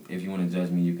if you want to judge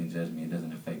me, you can judge me. It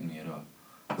doesn't affect me at all.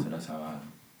 So that's how I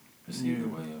perceive the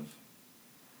way of.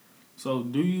 So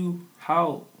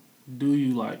how do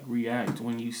you like react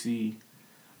when you see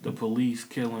the police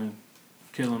killing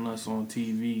us on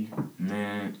TV?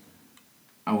 Man,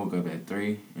 I woke up at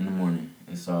 3 in the morning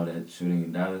and saw that shooting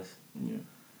in Dallas. Yeah.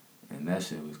 And that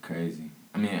shit was crazy.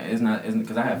 I mean, it's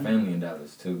because I have family in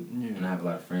Dallas too, yeah. and I have a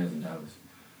lot of friends in Dallas.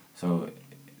 So,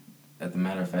 at the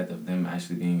matter of fact of them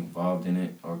actually being involved in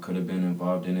it or could have been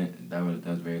involved in it, that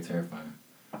was very terrifying,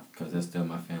 because that's still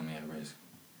my family at risk.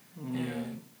 Yeah.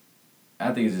 And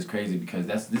I think it's just crazy because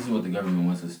this is what the government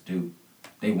wants us to do.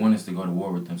 They want us to go to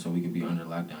war with them so we could be under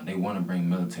lockdown. They want to bring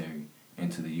military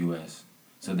into the U.S.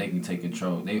 so they can take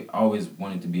control. They always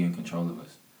wanted to be in control of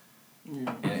us.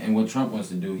 Yeah. And what Trump wants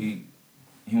to do, he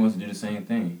wants to do the same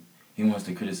thing. He wants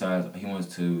to criticize. He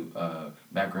wants to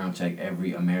background check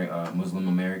every Muslim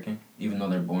American, even though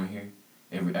they're born here.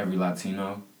 Every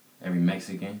Latino, every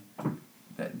Mexican.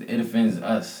 It offends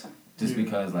us just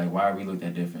because, like, why are we looked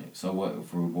at different? So what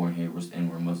if we're born here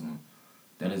and we're Muslim?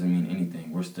 That doesn't mean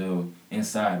anything. We're still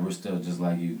inside. We're still just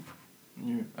like you,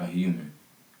 a human.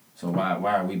 So why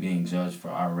are we being judged for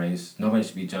our race? Nobody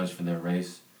should be judged for their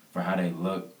race, for how they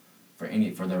look,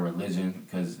 for their religion,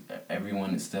 because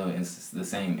everyone is still the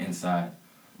same inside.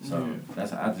 So I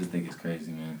just think it's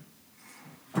crazy, man.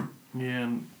 Yeah,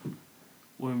 and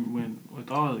when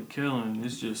with all the killing,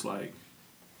 it's just like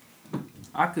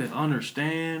I could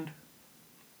understand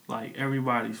like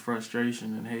everybody's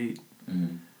frustration and hate.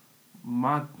 Mm-hmm.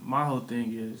 My whole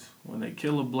thing is when they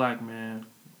kill a black man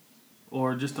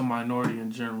or just a minority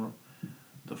in general,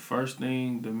 the first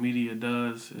thing the media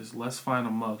does is let's find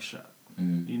a mugshot.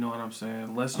 Mm-hmm. You know what I'm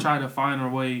saying? Let's try to find a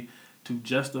way to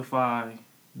justify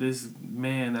this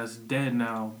man that's dead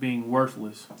now being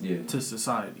worthless to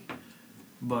society.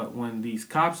 But when these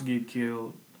cops get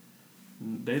killed,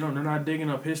 they're not digging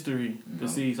up history to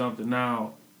see something.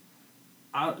 Now,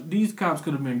 these cops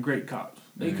could have been great cops.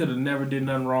 They could have never did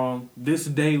nothing wrong. This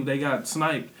day they got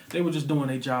sniped. They were just doing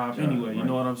their job anyway. You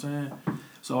know what I'm saying?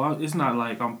 So it's not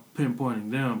like I'm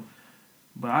pinpointing them,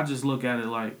 but I just look at it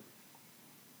like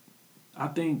I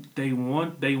think they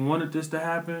wanted this to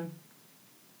happen,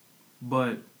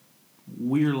 but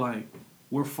we're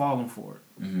falling for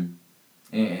it. Mm-hmm.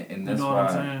 And that's you know what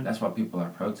I'm saying? That's why people are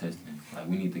protesting. Like,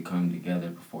 we need to come together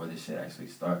before this shit actually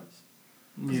starts.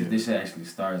 Because if this shit actually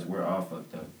starts, we're all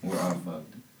fucked up. We're all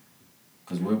fucked.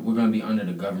 Because we're going to be under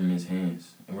the government's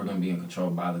hands. And we're going to be in control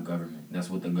by the government. That's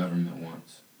what the government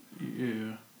wants.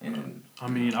 Yeah. And I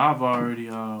mean, I've already...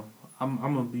 I'm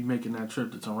going to be making that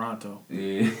trip to Toronto.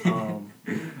 Yeah. Actually,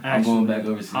 I'm going back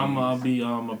overseas. I'm going to be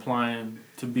applying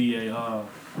to be a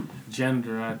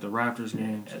janitor at the Raptors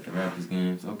games. At the Raptors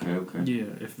games? Okay. Yeah,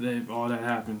 if all that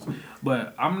happens.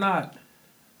 But I'm not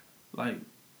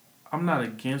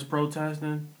against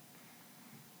protesting.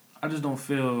 I just don't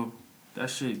feel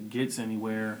that shit gets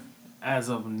anywhere as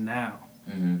of now.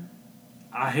 Mm-hmm.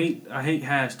 I hate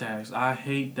hashtags. I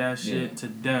hate that shit to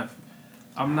death.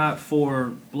 I'm not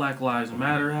for Black Lives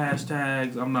Matter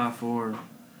hashtags. I'm not for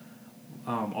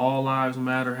All Lives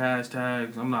Matter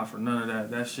hashtags. I'm not for none of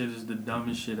that. That shit is the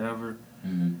dumbest shit ever.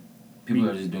 Mm-hmm. People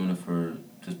are just doing it for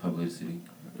just publicity.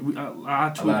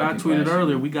 I tweeted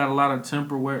earlier. We got a lot of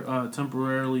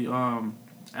temporarily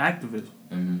activists.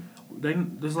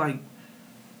 Mm-hmm. There's like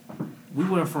we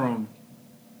went from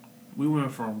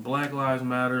Black Lives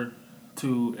Matter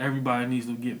to everybody needs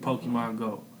to get Pokemon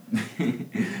Go.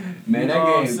 Man, that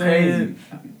game is crazy.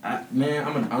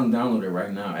 I'm download it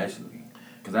right now actually,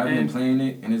 cause I've been playing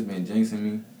it and it's been jinxing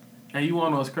me. And you want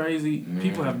to know what's crazy? Man.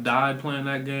 People have died playing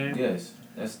that game. Yes,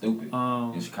 that's stupid.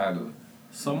 In Chicago,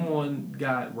 someone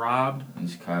got robbed in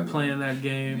Chicago playing that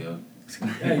game. Yeah.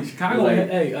 Hey, Chicago!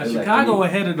 Chicago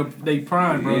ahead of they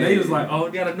prime, bro. Yeah, they was like, "Oh,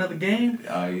 we got another game.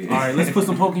 Oh yeah. All right, let's put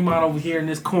some Pokemon over here in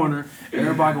this corner.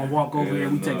 Everybody gonna walk over here.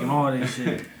 We taking all that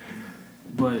shit."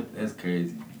 But that's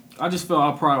crazy. I just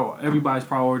felt everybody's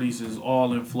priorities is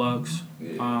all in flux.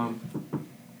 Yeah.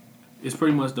 It's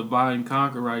pretty much divide and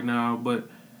conquer right now. But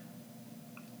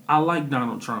I like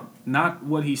Donald Trump, not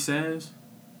what he says,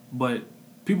 but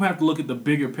people have to look at the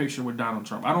bigger picture with Donald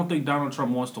Trump. I don't think Donald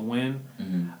Trump wants to win.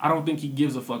 Mm-hmm. I don't think he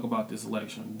gives a fuck about this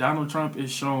election. Donald Trump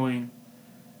is showing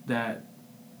that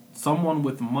someone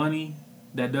with money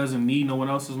that doesn't need no one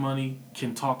else's money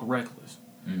can talk reckless.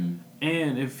 Mm-hmm.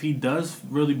 And if he does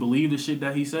really believe the shit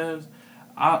that he says,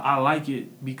 I like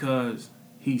it because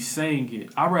he's saying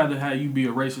it. I'd rather have you be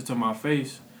a racist to my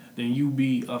face than you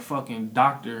be a fucking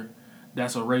doctor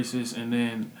that's a racist and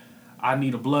then I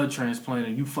need a blood transplant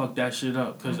and you fuck that shit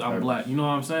up because I'm black. You know what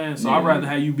I'm saying? So I'd rather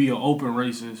have you be an open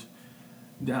racist.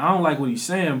 I don't like what he's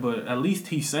saying, but at least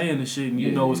he's saying the shit and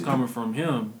you know it's coming from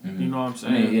him. Mm-hmm. You know what I'm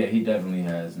saying? I mean, yeah, he definitely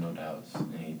has no doubts.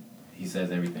 And he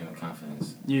says everything with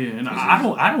confidence. Yeah, and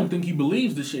I don't think he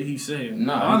believes the shit he's saying.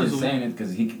 No, I'm just saying it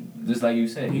because he, just like you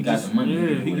said, he got the money.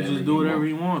 Yeah, he can just do whatever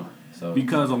he wants. So,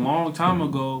 because a long time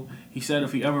ago, he said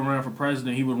if he ever ran for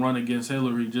president, he would run against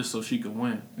Hillary just so she could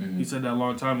win. Mm-hmm. He said that a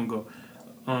long time ago.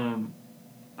 I'm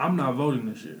not voting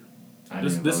this year.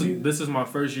 This is my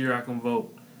first year I can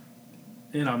vote,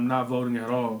 and I'm not voting at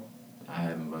all. I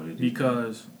haven't voted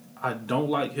because I don't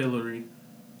like Hillary.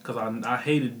 Because I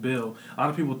hated Bill. A lot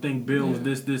of people think Bill was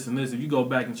this, and this. If you go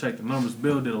back and check the numbers,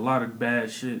 Bill did a lot of bad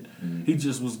shit. Mm-hmm. He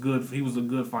just was good. He was a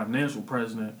good financial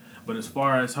president. But as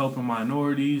far as helping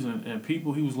minorities and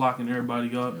people, he was locking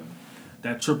everybody up. Yeah.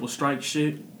 That triple strike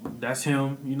shit, that's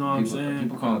him. You know what I'm saying?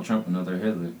 People calling Trump another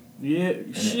Hitler. Yeah,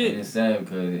 and shit. And it's sad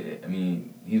because, I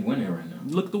mean, he's winning right now.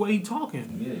 Look the way he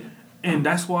talking. Yeah. And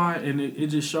that's why, and it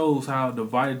just shows how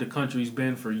divided the country's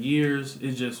been for years.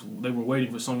 It's just, they were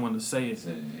waiting for someone to say it.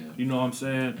 You know what I'm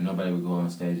saying? And nobody would go on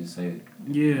stage and say it.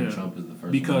 Yeah. And Trump is the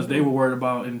first because they were worried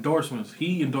about endorsements.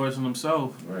 He endorsing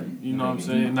himself. Right. You know what I'm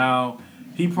saying? Now,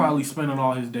 he probably spending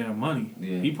all his damn money.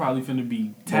 Yeah. He probably finna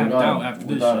be tapped out after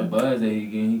this shit. With all the buzz that he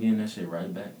getting that shit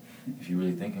right back. If you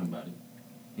really thinking about it.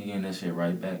 He getting that shit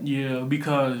right back. Yeah,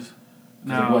 because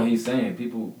now... of what he's saying,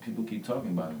 people keep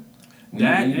talking about him.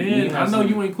 I know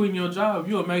you ain't quitting your job. If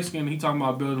you a Mexican and he talking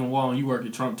about building a wall and you work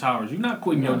at Trump Towers, you're not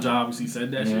quitting your job because he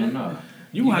said that shit. No.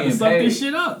 You gonna have to suck this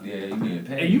shit up. Yeah, you getting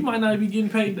paid. And you might not be getting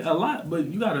paid a lot, but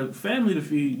you got a family to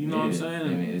feed, you know what I'm saying? I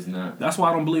mean, it's not. That's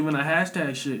why I don't believe in that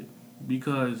hashtag shit.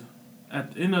 Because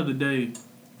at the end of the day,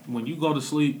 when you go to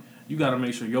sleep, you gotta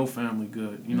make sure your family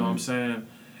good. You know what I'm saying?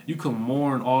 You can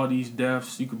mourn all these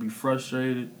deaths, you could be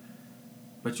frustrated,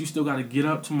 but you still gotta get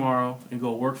up tomorrow and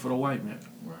go work for the white man.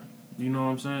 Right. You know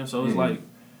what I'm saying? So it's like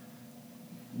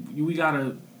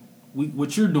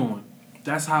what you're doing,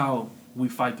 that's how we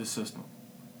fight the system.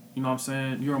 You know what I'm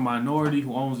saying? You're a minority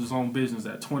who owns his own business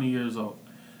at 20 years old.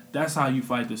 That's how you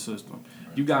fight the system.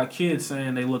 Right. You got kids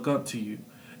saying they look up to you.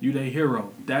 You their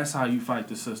hero. That's how you fight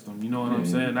the system. You know what I'm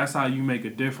saying? That's how you make a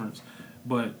difference.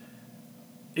 But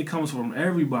it comes from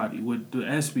everybody with the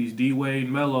ESPYs, D-Wade,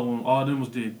 Melo, and all them was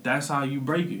did. That's how you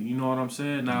break it. You know what I'm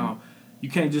saying? Now, you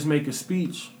can't just make a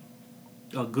speech,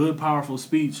 a good, powerful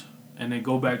speech, and then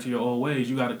go back to your old ways.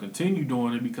 You got to continue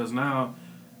doing it because now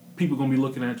people going to be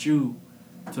looking at you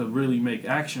to really make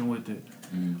action with it.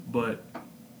 But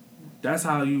that's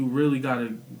how you really got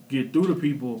to get through to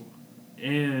people.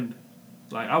 And,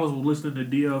 like, I was listening to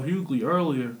D.L. Hughley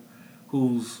earlier,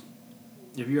 who's,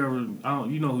 if you ever,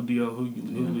 you know who D.L.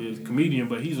 Hughley is, comedian,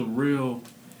 but he's a real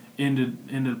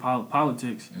into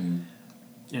politics. And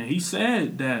he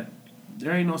said that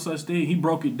there ain't no such thing. He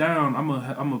broke it down. I'm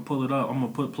gonna pull it up.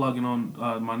 I'm gonna plug it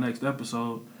on my next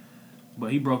episode.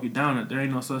 But he broke it down that there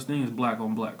ain't no such thing as black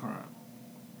on black crime.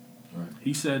 Right.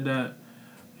 He said that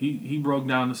he broke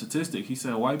down the statistic. He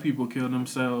said white people kill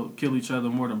each other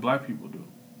more than black people do.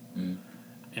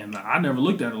 And I never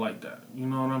looked at it like that. You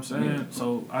know what I'm saying? Yeah.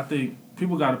 So I think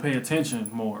people got to pay attention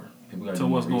more to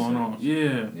what's going on.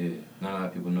 Yeah. Not a lot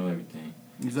of people know everything.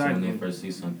 Exactly. So when they first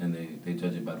see something, they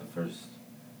judge it by the first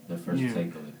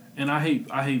take of it. And I hate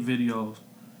videos.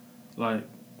 Like,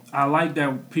 I like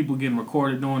that people getting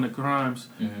recorded doing the crimes,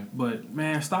 but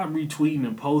man, stop retweeting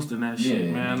and posting that shit,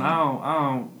 man. I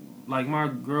don't. like my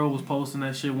girl was posting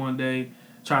that shit one day,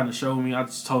 trying to show me. I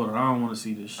just told her I don't want to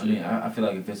see this shit. I mean, I feel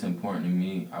like if it's important to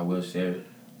me, I will share it.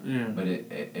 Yeah. But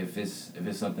if it's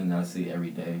something that I see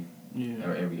every day,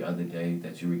 or every other day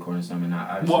that you're recording something,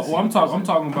 Well, I'm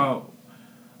talking about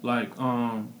like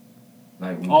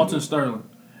Alton Sterling.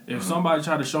 If somebody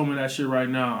tried to show me that shit right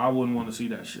now, I wouldn't want to see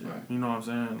that shit. Right. You know what I'm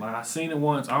saying? Like I seen it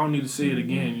once, I don't need to see it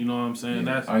again. You know what I'm saying?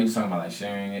 Yeah. Are you talking about like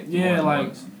sharing it? Yeah,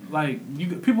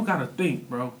 people gotta think,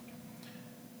 bro.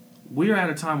 We're at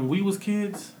a time when we was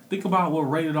kids. Think about what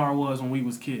rated R was when we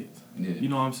was kids. Yeah. You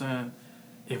know what I'm saying?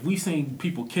 If we seen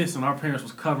people kissing, our parents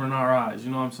was covering our eyes.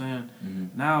 You know what I'm saying?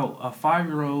 Mm-hmm. Now a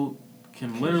 5-year-old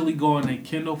can literally go on a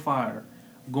Kindle Fire,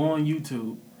 go on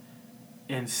YouTube,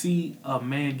 and see a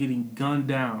man getting gunned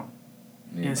down,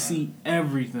 and see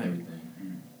everything.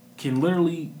 Can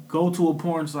literally go to a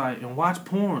porn site and watch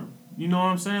porn. You know what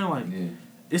I'm saying? Like,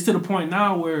 it's to the point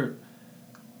now where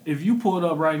if you pull it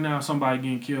up right now, somebody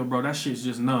getting killed, bro, that shit's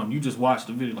just numb. You just watch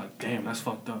the video like, damn, that's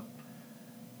fucked up.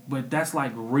 But that's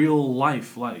like real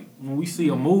life. Like, when we see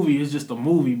a movie, it's just a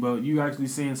movie, but you actually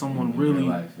seeing someone really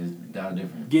life is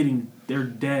different. They're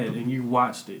dead, and you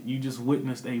watched it. You just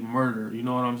witnessed a murder. You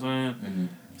know what I'm saying? Mm-hmm.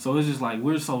 So it's just like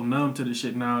we're so numb to the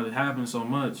shit now. It happens so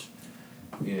much.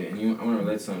 Yeah, and I want to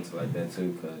relate something to like that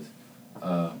too, because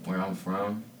where I'm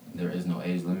from, there is no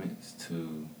age limits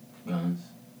to guns.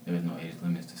 There is no age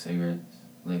limits to cigarettes,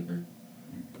 liquor.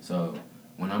 So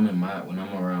when I'm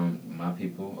around my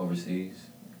people overseas,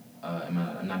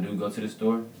 and I do go to the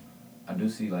store, I do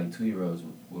see like 2-year-olds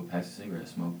with packs of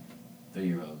cigarettes smoke,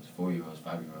 3-year-olds, 4-year-olds,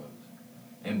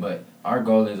 5-year-olds, but our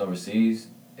goal is overseas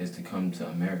is to come to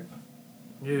America.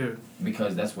 Yeah.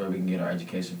 Because that's where we can get our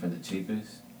education for the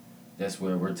cheapest. That's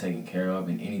where we're taken care of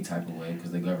in any type of way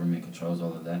because the government controls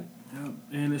all of that. Yep.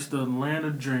 And it's the land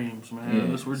of dreams, man. Yeah,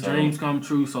 That's where dreams come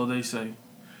true, so they say.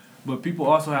 But people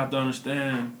also have to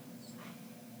understand,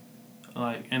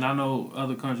 like, and I know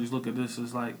other countries look at this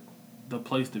as like the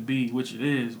place to be, which it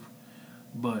is,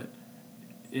 but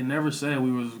it never said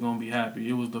we was going to be happy.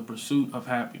 It was the pursuit of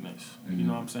happiness. Mm-hmm. You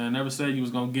know what I'm saying? It never said you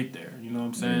was going to get there. You know what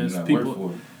I'm saying? Yeah,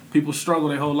 people struggle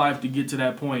their whole life to get to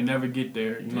that point, never get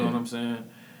there. You know what I'm saying?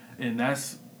 And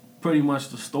that's pretty much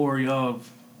the story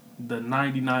of the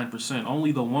 99%.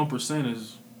 Only the 1%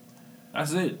 is,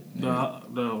 that's it. Yeah.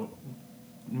 The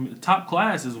top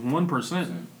class is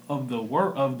 1% of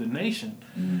the nation.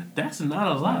 Mm-hmm. That's not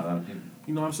a lot. Not a lot of people.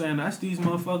 You know what I'm saying? That's these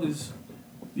motherfuckers,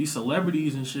 these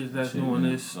celebrities and shit that's doing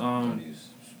this. And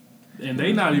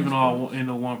they not even all in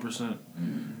the 1%.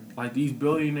 Mm-hmm. Like these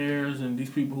billionaires and these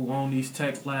people who own these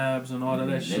tech labs and all of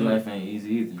that shit. Their life ain't easy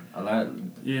either. A lot.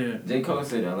 Yeah. J. Cole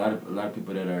said that a lot of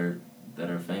people that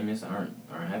are famous aren't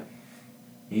happy.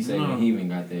 He said when he even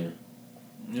got there,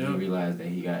 he realized that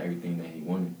he got everything that he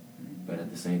wanted, but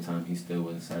at the same time he still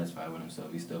wasn't satisfied with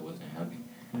himself. He still wasn't happy.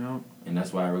 Yeah. And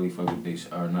that's why I really fuck with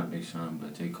not Big Sean,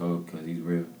 but J. Cole, because he's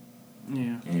real.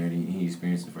 Yeah. And he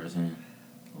experienced it firsthand.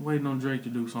 I'm waiting on Drake to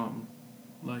do something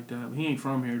like that. He ain't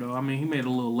from here though. I mean, he made a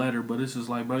little letter, but it's just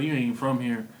like, bro, you ain't from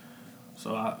here.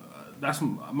 So that's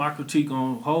my critique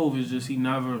on Hove is just he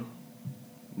never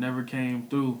came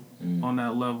through on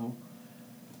that level.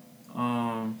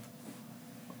 My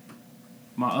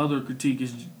other critique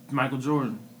is Michael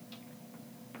Jordan.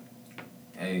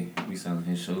 Hey, we selling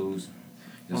his shoes.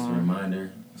 Just a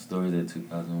reminder, stories at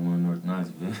 2001 North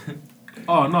Knoxville.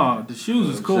 Oh no, the shoes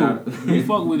is cool. We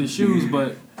fuck with the shoes,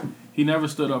 but he never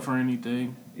stood up for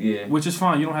anything. Yeah. Which is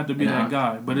fine. You don't have to be that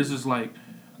guy. But it's just like,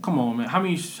 come on, man. How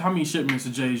many shipments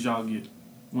of J's y'all get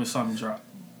when something drop?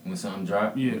 When something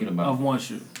drop? Yeah, we get about of one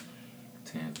shoe.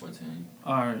 10, 14.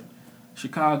 All right.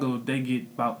 Chicago, they get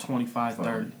about 25,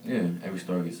 30. Yeah, every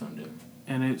store gets something different.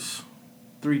 And it's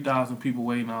 3,000 people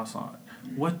waiting outside.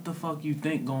 What the fuck you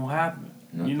think gonna happen?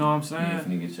 Nothing. You know what I'm saying? You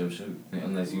definitely get your shoe.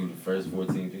 Unless you the first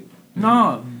 14 people.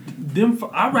 Nah,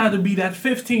 I'd rather be that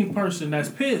 15th person that's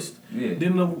pissed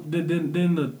than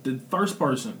the first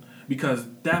person, because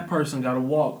that person got to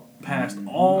walk past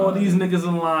all these niggas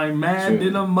in line mad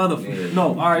than a motherfucker. Yeah.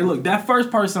 No, all right, look, that first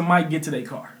person might get to their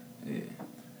car. Yeah,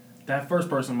 that first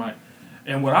person might.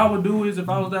 And what I would do is, if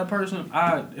I was that person,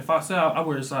 if I say I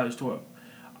wear a size 12,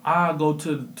 I go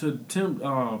to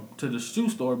the shoe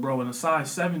store, bro, in a size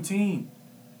 17.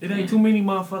 It ain't too many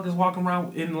motherfuckers walking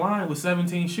around in line with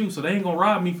 17 shoes, so they ain't gonna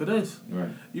rob me for this. Right.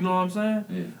 You know what I'm saying?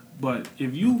 Yeah. But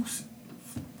if you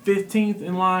 15th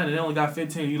in line and they only got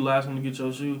 15, you the last one to get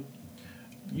your shoe,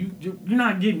 you're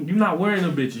not wearing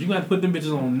them bitches. You got to put them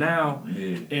bitches on now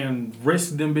and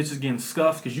risk them bitches getting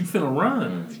scuffed because you finna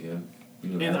run. Yeah.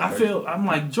 And I'm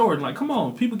like Jordan, like, come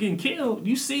on, people getting killed.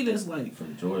 You see this, like,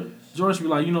 from Jordan. Jordan should be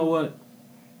like, you know what?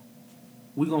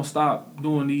 we gonna stop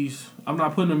doing these. I'm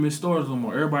not putting them in stores no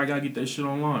more. Everybody gotta get that shit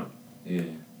online. Yeah.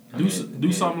 Do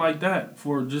something like that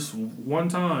for just one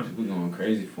time. People going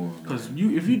crazy for them. Cause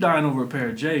if you dying over a pair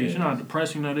of J's, you know how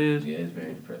depressing that is. Yeah, it's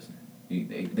very depressing.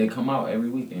 They come out every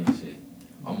weekend, shit.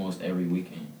 Almost every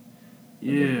weekend.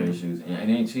 Yeah. Shoes. And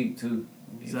it ain't cheap too.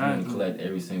 Exactly. If you collect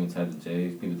every single type of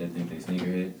J's, people that think they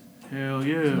sneakerheads. Hell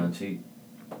yeah. It's not cheap.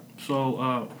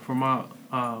 So for my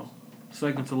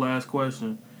second to last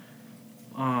question,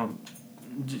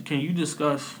 can you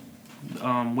discuss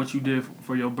what you did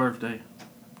for your birthday?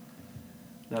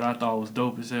 That I thought was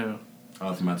dope as hell.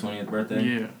 Oh, for my 20th birthday?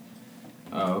 Yeah.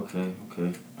 Oh, okay.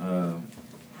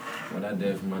 What I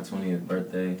did for my 20th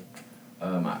birthday,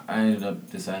 I ended up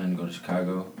deciding to go to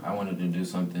Chicago. I wanted to do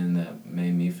something that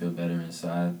made me feel better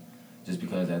inside, just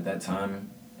because at that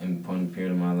time, in point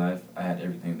period of my life, I had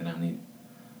everything that I needed.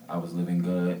 I was living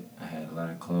good. I had a lot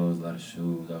of clothes, a lot of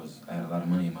shoes. I had a lot of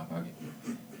money in my pocket.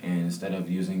 And instead of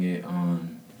using it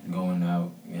on going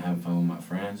out and having fun with my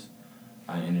friends,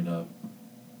 I ended up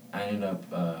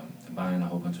buying a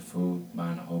whole bunch of food,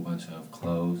 buying a whole bunch of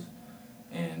clothes,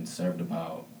 and served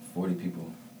about 40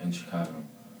 people in Chicago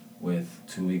with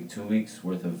 2 weeks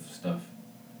worth of stuff,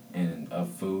 and of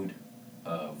food,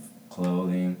 of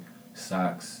clothing,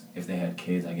 socks. If they had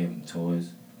kids, I gave them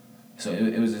toys. So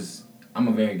it was just, I'm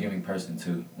a very giving person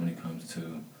too when it comes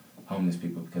to homeless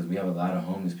people, because we have a lot of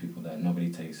homeless people that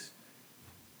nobody takes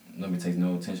no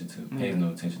attention to, pays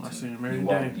no attention to. I see them every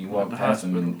day. You walk past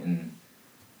them and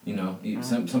you know,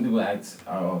 some people act,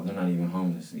 oh, they're not even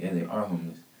homeless. Yeah, they are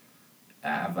homeless.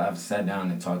 I've sat down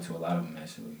and talked to a lot of them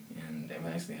actually, and they've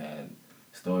actually had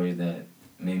stories that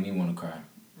made me want to cry.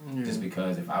 Yeah. Just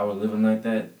because if I were living like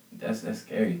that, that's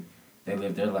scary. They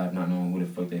lived their life not knowing who the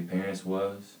fuck their parents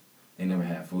was. They never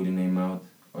had food in their mouth,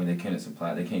 or they can't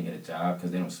get a job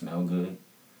because they don't smell good.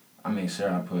 I made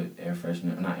sure I put not air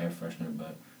freshener,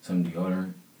 but some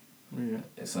deodorant. Yeah.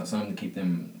 It's something to keep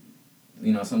them.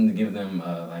 You know, something to give them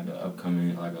like an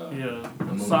upcoming, like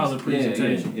a solid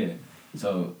presentation. Yeah.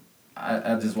 So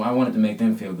I wanted to make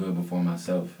them feel good before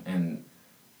myself, and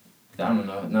I don't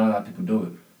know, not a lot of people do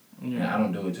it. Yeah. And I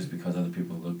don't do it just because other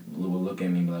people will look at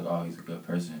me and be like, oh, he's a good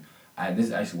person. This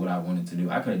is actually what I wanted to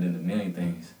do. I could have done a million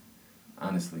things,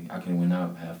 honestly. I could have went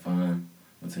out, had fun,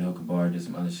 went to the hookah bar, did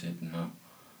some other shit. No,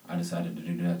 I decided to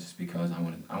do that just because I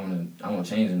want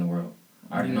change in the world.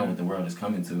 I already know what the world is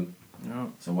coming to. Yeah.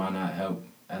 So why not help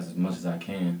as much as I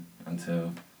can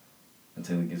until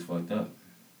it gets fucked up?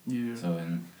 Yeah. So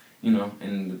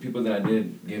and the people that I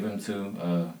did give them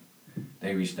to,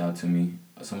 they reached out to me.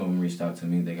 Some of them reached out to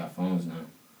me. They got phones now,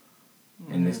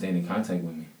 and they stayed in contact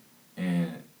with me.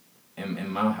 And in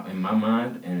my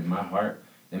mind and in my heart,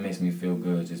 that makes me feel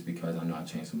good just because I know I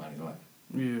changed somebody's life.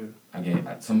 Yeah.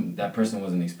 That person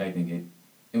wasn't expecting it.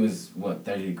 It was 30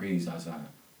 degrees outside,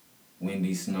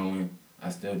 windy, snowing. I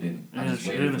still did it. I just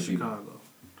waited for Chicago.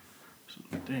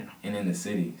 Damn. And in the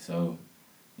city, so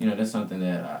that's something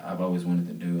that I've always wanted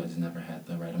to do. I just never had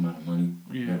the right amount of money.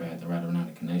 Never had the right amount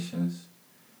of connections.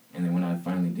 And then when I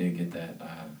finally did get that,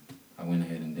 I went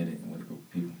ahead and did it with a group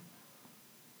of people.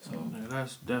 So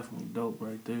that's definitely dope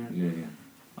right there. Yeah.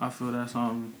 I feel that's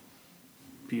something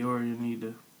Peoria need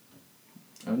to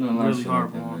I've done a lot really of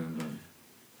hard on.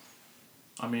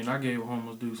 I mean, I gave a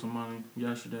homeless dude some money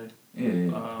yesterday.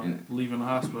 Yeah. Leaving the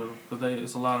hospital, because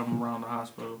it's a lot of them around the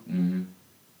hospital. Mm-hmm.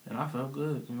 And I felt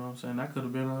good, you know what I'm saying? That could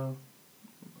have been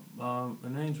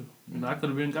an angel. That could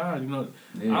have been God, you know.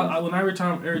 Yeah. Every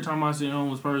time I see a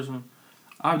homeless person,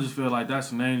 I just feel like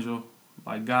that's an angel,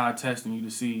 like God testing you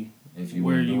to see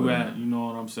where you at, you know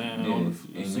what I'm saying?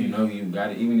 Yeah. And you got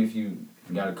it, even if you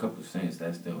got a couple of cents,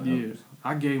 that still helps. Yeah.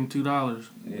 I gave him $2.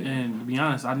 Yeah. And to be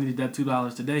honest, I needed that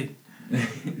 $2 today.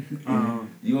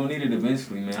 You gonna need it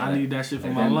eventually, man. I need that shit for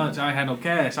my lunch. I ain't had no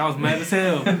cash. I was mad as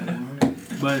hell.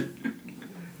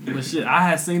 But shit,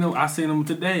 I seen him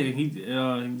today. He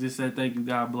just said thank you,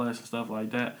 God bless, and stuff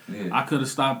like that. Yeah. I could have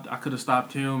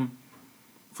stopped him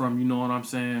from, you know what I'm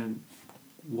saying,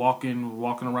 walking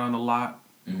around the lot,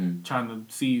 trying to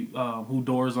see who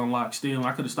doors unlocked, stealing.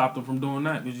 I could have stopped him from doing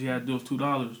that because he had those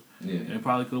 $2. Yeah. And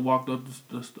probably could have walked up,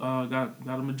 got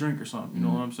him a drink or something. You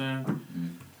know what I'm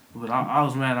saying? But I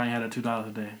was mad I ain't had that $2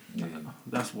 a day. Yeah.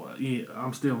 That's what. Yeah,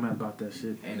 I'm still mad about that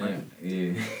shit.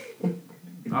 Yeah.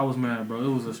 I was mad, bro. It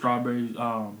was a strawberry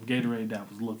Gatorade that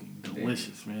was looking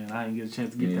delicious, man. I didn't get a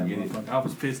chance to get that motherfucker. I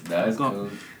was pissed. That's cool.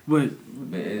 But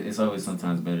it's always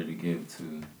sometimes better to give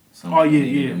to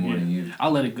someone more than you. I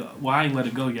let it go. Well, I ain't let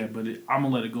it go yet, but I'm gonna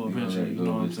let it go eventually. You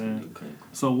know what I'm saying? Okay.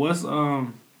 So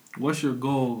what's your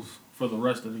goals for the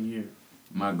rest of the year?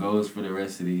 My goals for the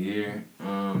rest of the year,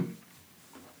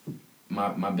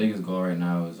 my biggest goal right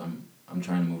now is I'm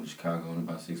trying to move to Chicago in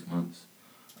about 6 months.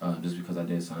 Just because I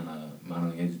did sign a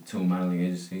modeling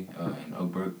agency in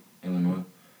Oak Brook, Illinois,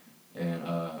 and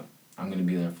I'm gonna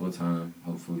be there full time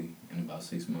hopefully in about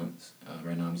 6 months.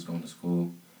 Right now I'm just going to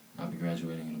school. I'll be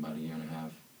graduating in about a year and a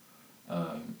half.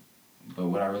 But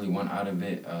what I really want out of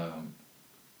it,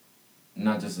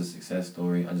 not just a success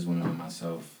story. I just want to know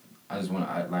myself.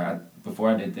 Before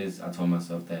I did this, I told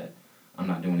myself that I'm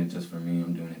not doing it just for me.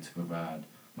 I'm doing it to provide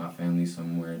my family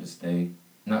somewhere to stay.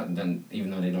 Not then,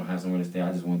 even though they don't have somewhere to stay,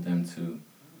 I just want them to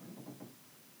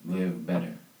live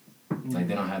better. Like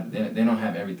they don't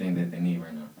have everything that they need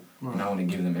right now, right. And I want to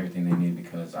give them everything they need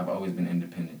because I've always been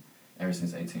independent ever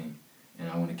since 18, and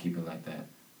I want to keep it like that.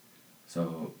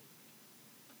 So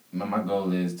my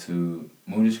goal is to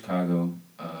move to Chicago.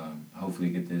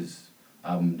 Hopefully get this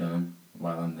album done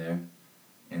while I'm there,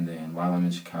 and then while I'm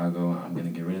in Chicago, I'm gonna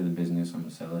get rid of the business. I'm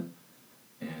gonna sell it.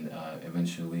 And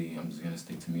eventually, I'm just gonna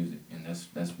stick to music, and that's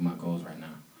my goals right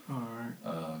now. All right.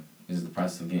 This is the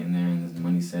process of getting there, and there's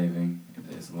money saving.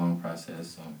 It's a long process,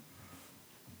 so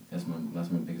that's my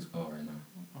biggest goal right now.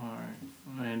 All right.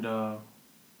 And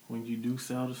when you do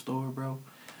sell the store, bro,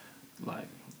 like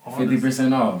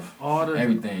 50% off. All the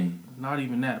everything. Not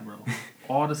even that, bro.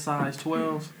 All the size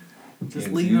 12s. Just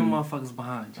leave them motherfuckers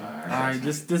behind you. All right.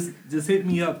 Just hit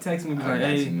me up, text me, be like,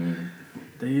 hey,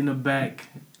 they in the back.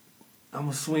 I'm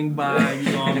gonna swing by,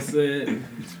 you know what I'm saying?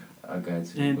 I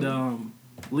got you. And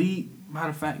matter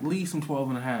of fact, leave some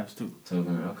 12.5s too.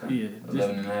 12.5, okay. Yeah.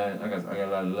 11.5. I got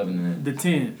a lot of 11.5.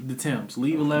 The Timbs.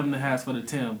 Leave 11.5s for the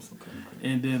Timbs. Okay.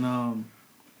 And then I'm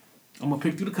gonna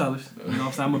pick through the colors. You know what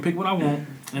I'm saying? I'm gonna pick what I want,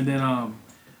 and then I'm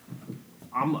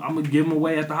gonna give them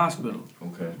away at the hospital.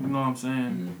 Okay. You know what I'm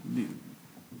saying? Mm-hmm.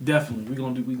 Definitely, we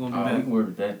gonna do that. We can work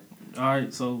with that. All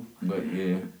right, so. But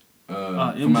yeah.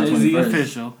 MJZ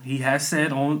official. He has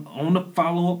said on the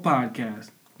follow-up podcast,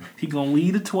 he gonna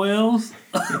leave the 12s,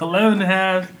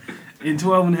 11.5, and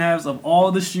 12.5s of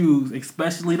all the shoes,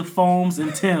 especially the foams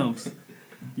and Timbs.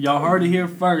 Y'all heard it here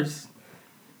first.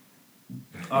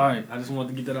 All right, I just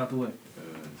wanted to get that out the way.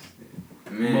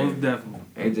 Man, most definitely.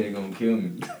 AJ gonna kill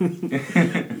me.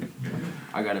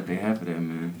 I gotta pay half of that,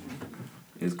 man.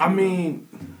 It's cool. I mean,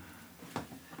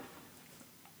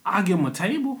 I give him a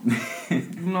table.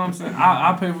 You know what I'm saying?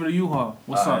 I pay for the U-Haul.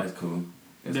 What's up? That's cool.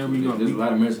 There we go. There's a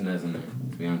lot of merchandise in there,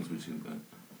 to be honest with you. But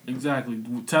exactly.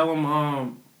 Tell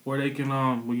them where they can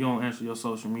well, you don't answer your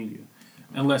social media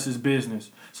unless it's business.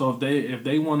 So if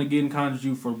they want to get in contact with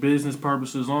you for business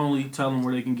purposes only, tell them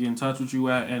where they can get in touch with you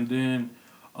at, and then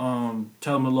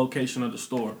tell them the location of the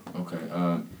store. Okay.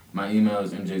 My email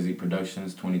is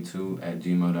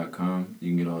mjzproductions22@gmail.com. You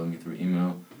can get all of me through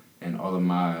email. And all of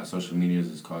my social medias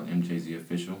is called MJZ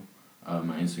Official.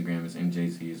 My Instagram is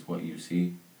MJZ is what you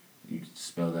see. You can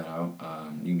spell that out.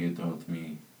 You can get through to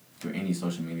me through any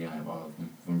social media. I have all of them,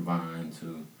 from Vine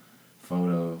to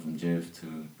Photo, from GIF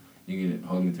to. You can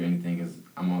hold me through anything because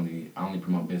I only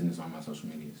promote business on my social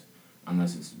medias,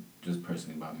 unless it's just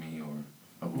personally about me or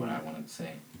of what I want to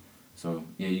say. So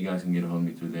yeah, you guys can get a hold of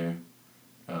me through there.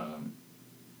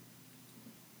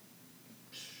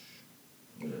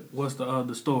 What's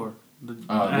the store? The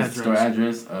address? The store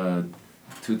address,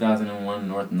 2001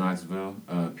 North Knoxville,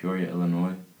 Peoria,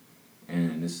 Illinois.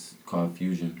 And it's called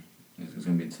Fusion. It's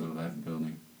going to be to the left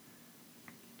building.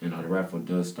 And the raffle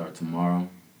does start tomorrow.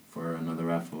 For another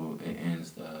raffle, it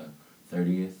ends the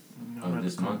 30th of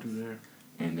this month.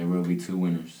 And there will be 2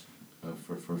 winners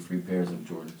for free pairs of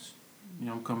Jordans.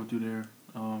 Yeah, I'm coming through there.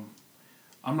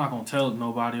 I'm not gonna tell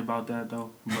nobody about that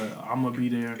though, but I'm gonna be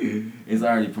there. It's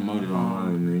already promoted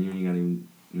online, man. You ain't gotta even.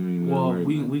 Well,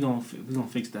 we gonna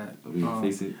fix that. We gonna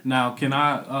fix it. Now, can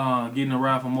I get in the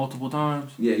raffle multiple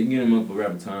times? Yeah, you can get in multiple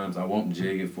raffle times. I won't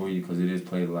jig it for you because it is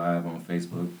played live on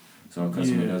Facebook, so a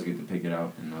customer does get to pick it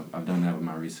out, and I've done that with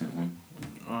my recent one.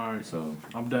 All right, so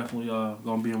I'm definitely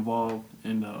gonna be involved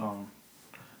in the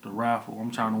raffle. I'm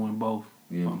trying to win both.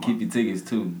 Yeah, keep your tickets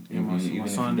too. My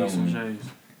son needs some J's.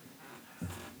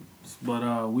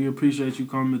 But we appreciate you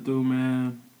coming through,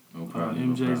 man. No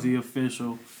problem. MJZ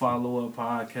Official, follow-up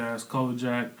podcast,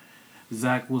 Kojak.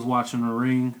 Zach was watching the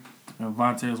ring, and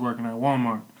Vontae is working at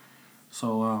Walmart.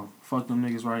 So fuck them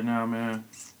niggas right now, man.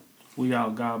 We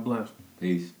out. God bless.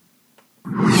 Peace.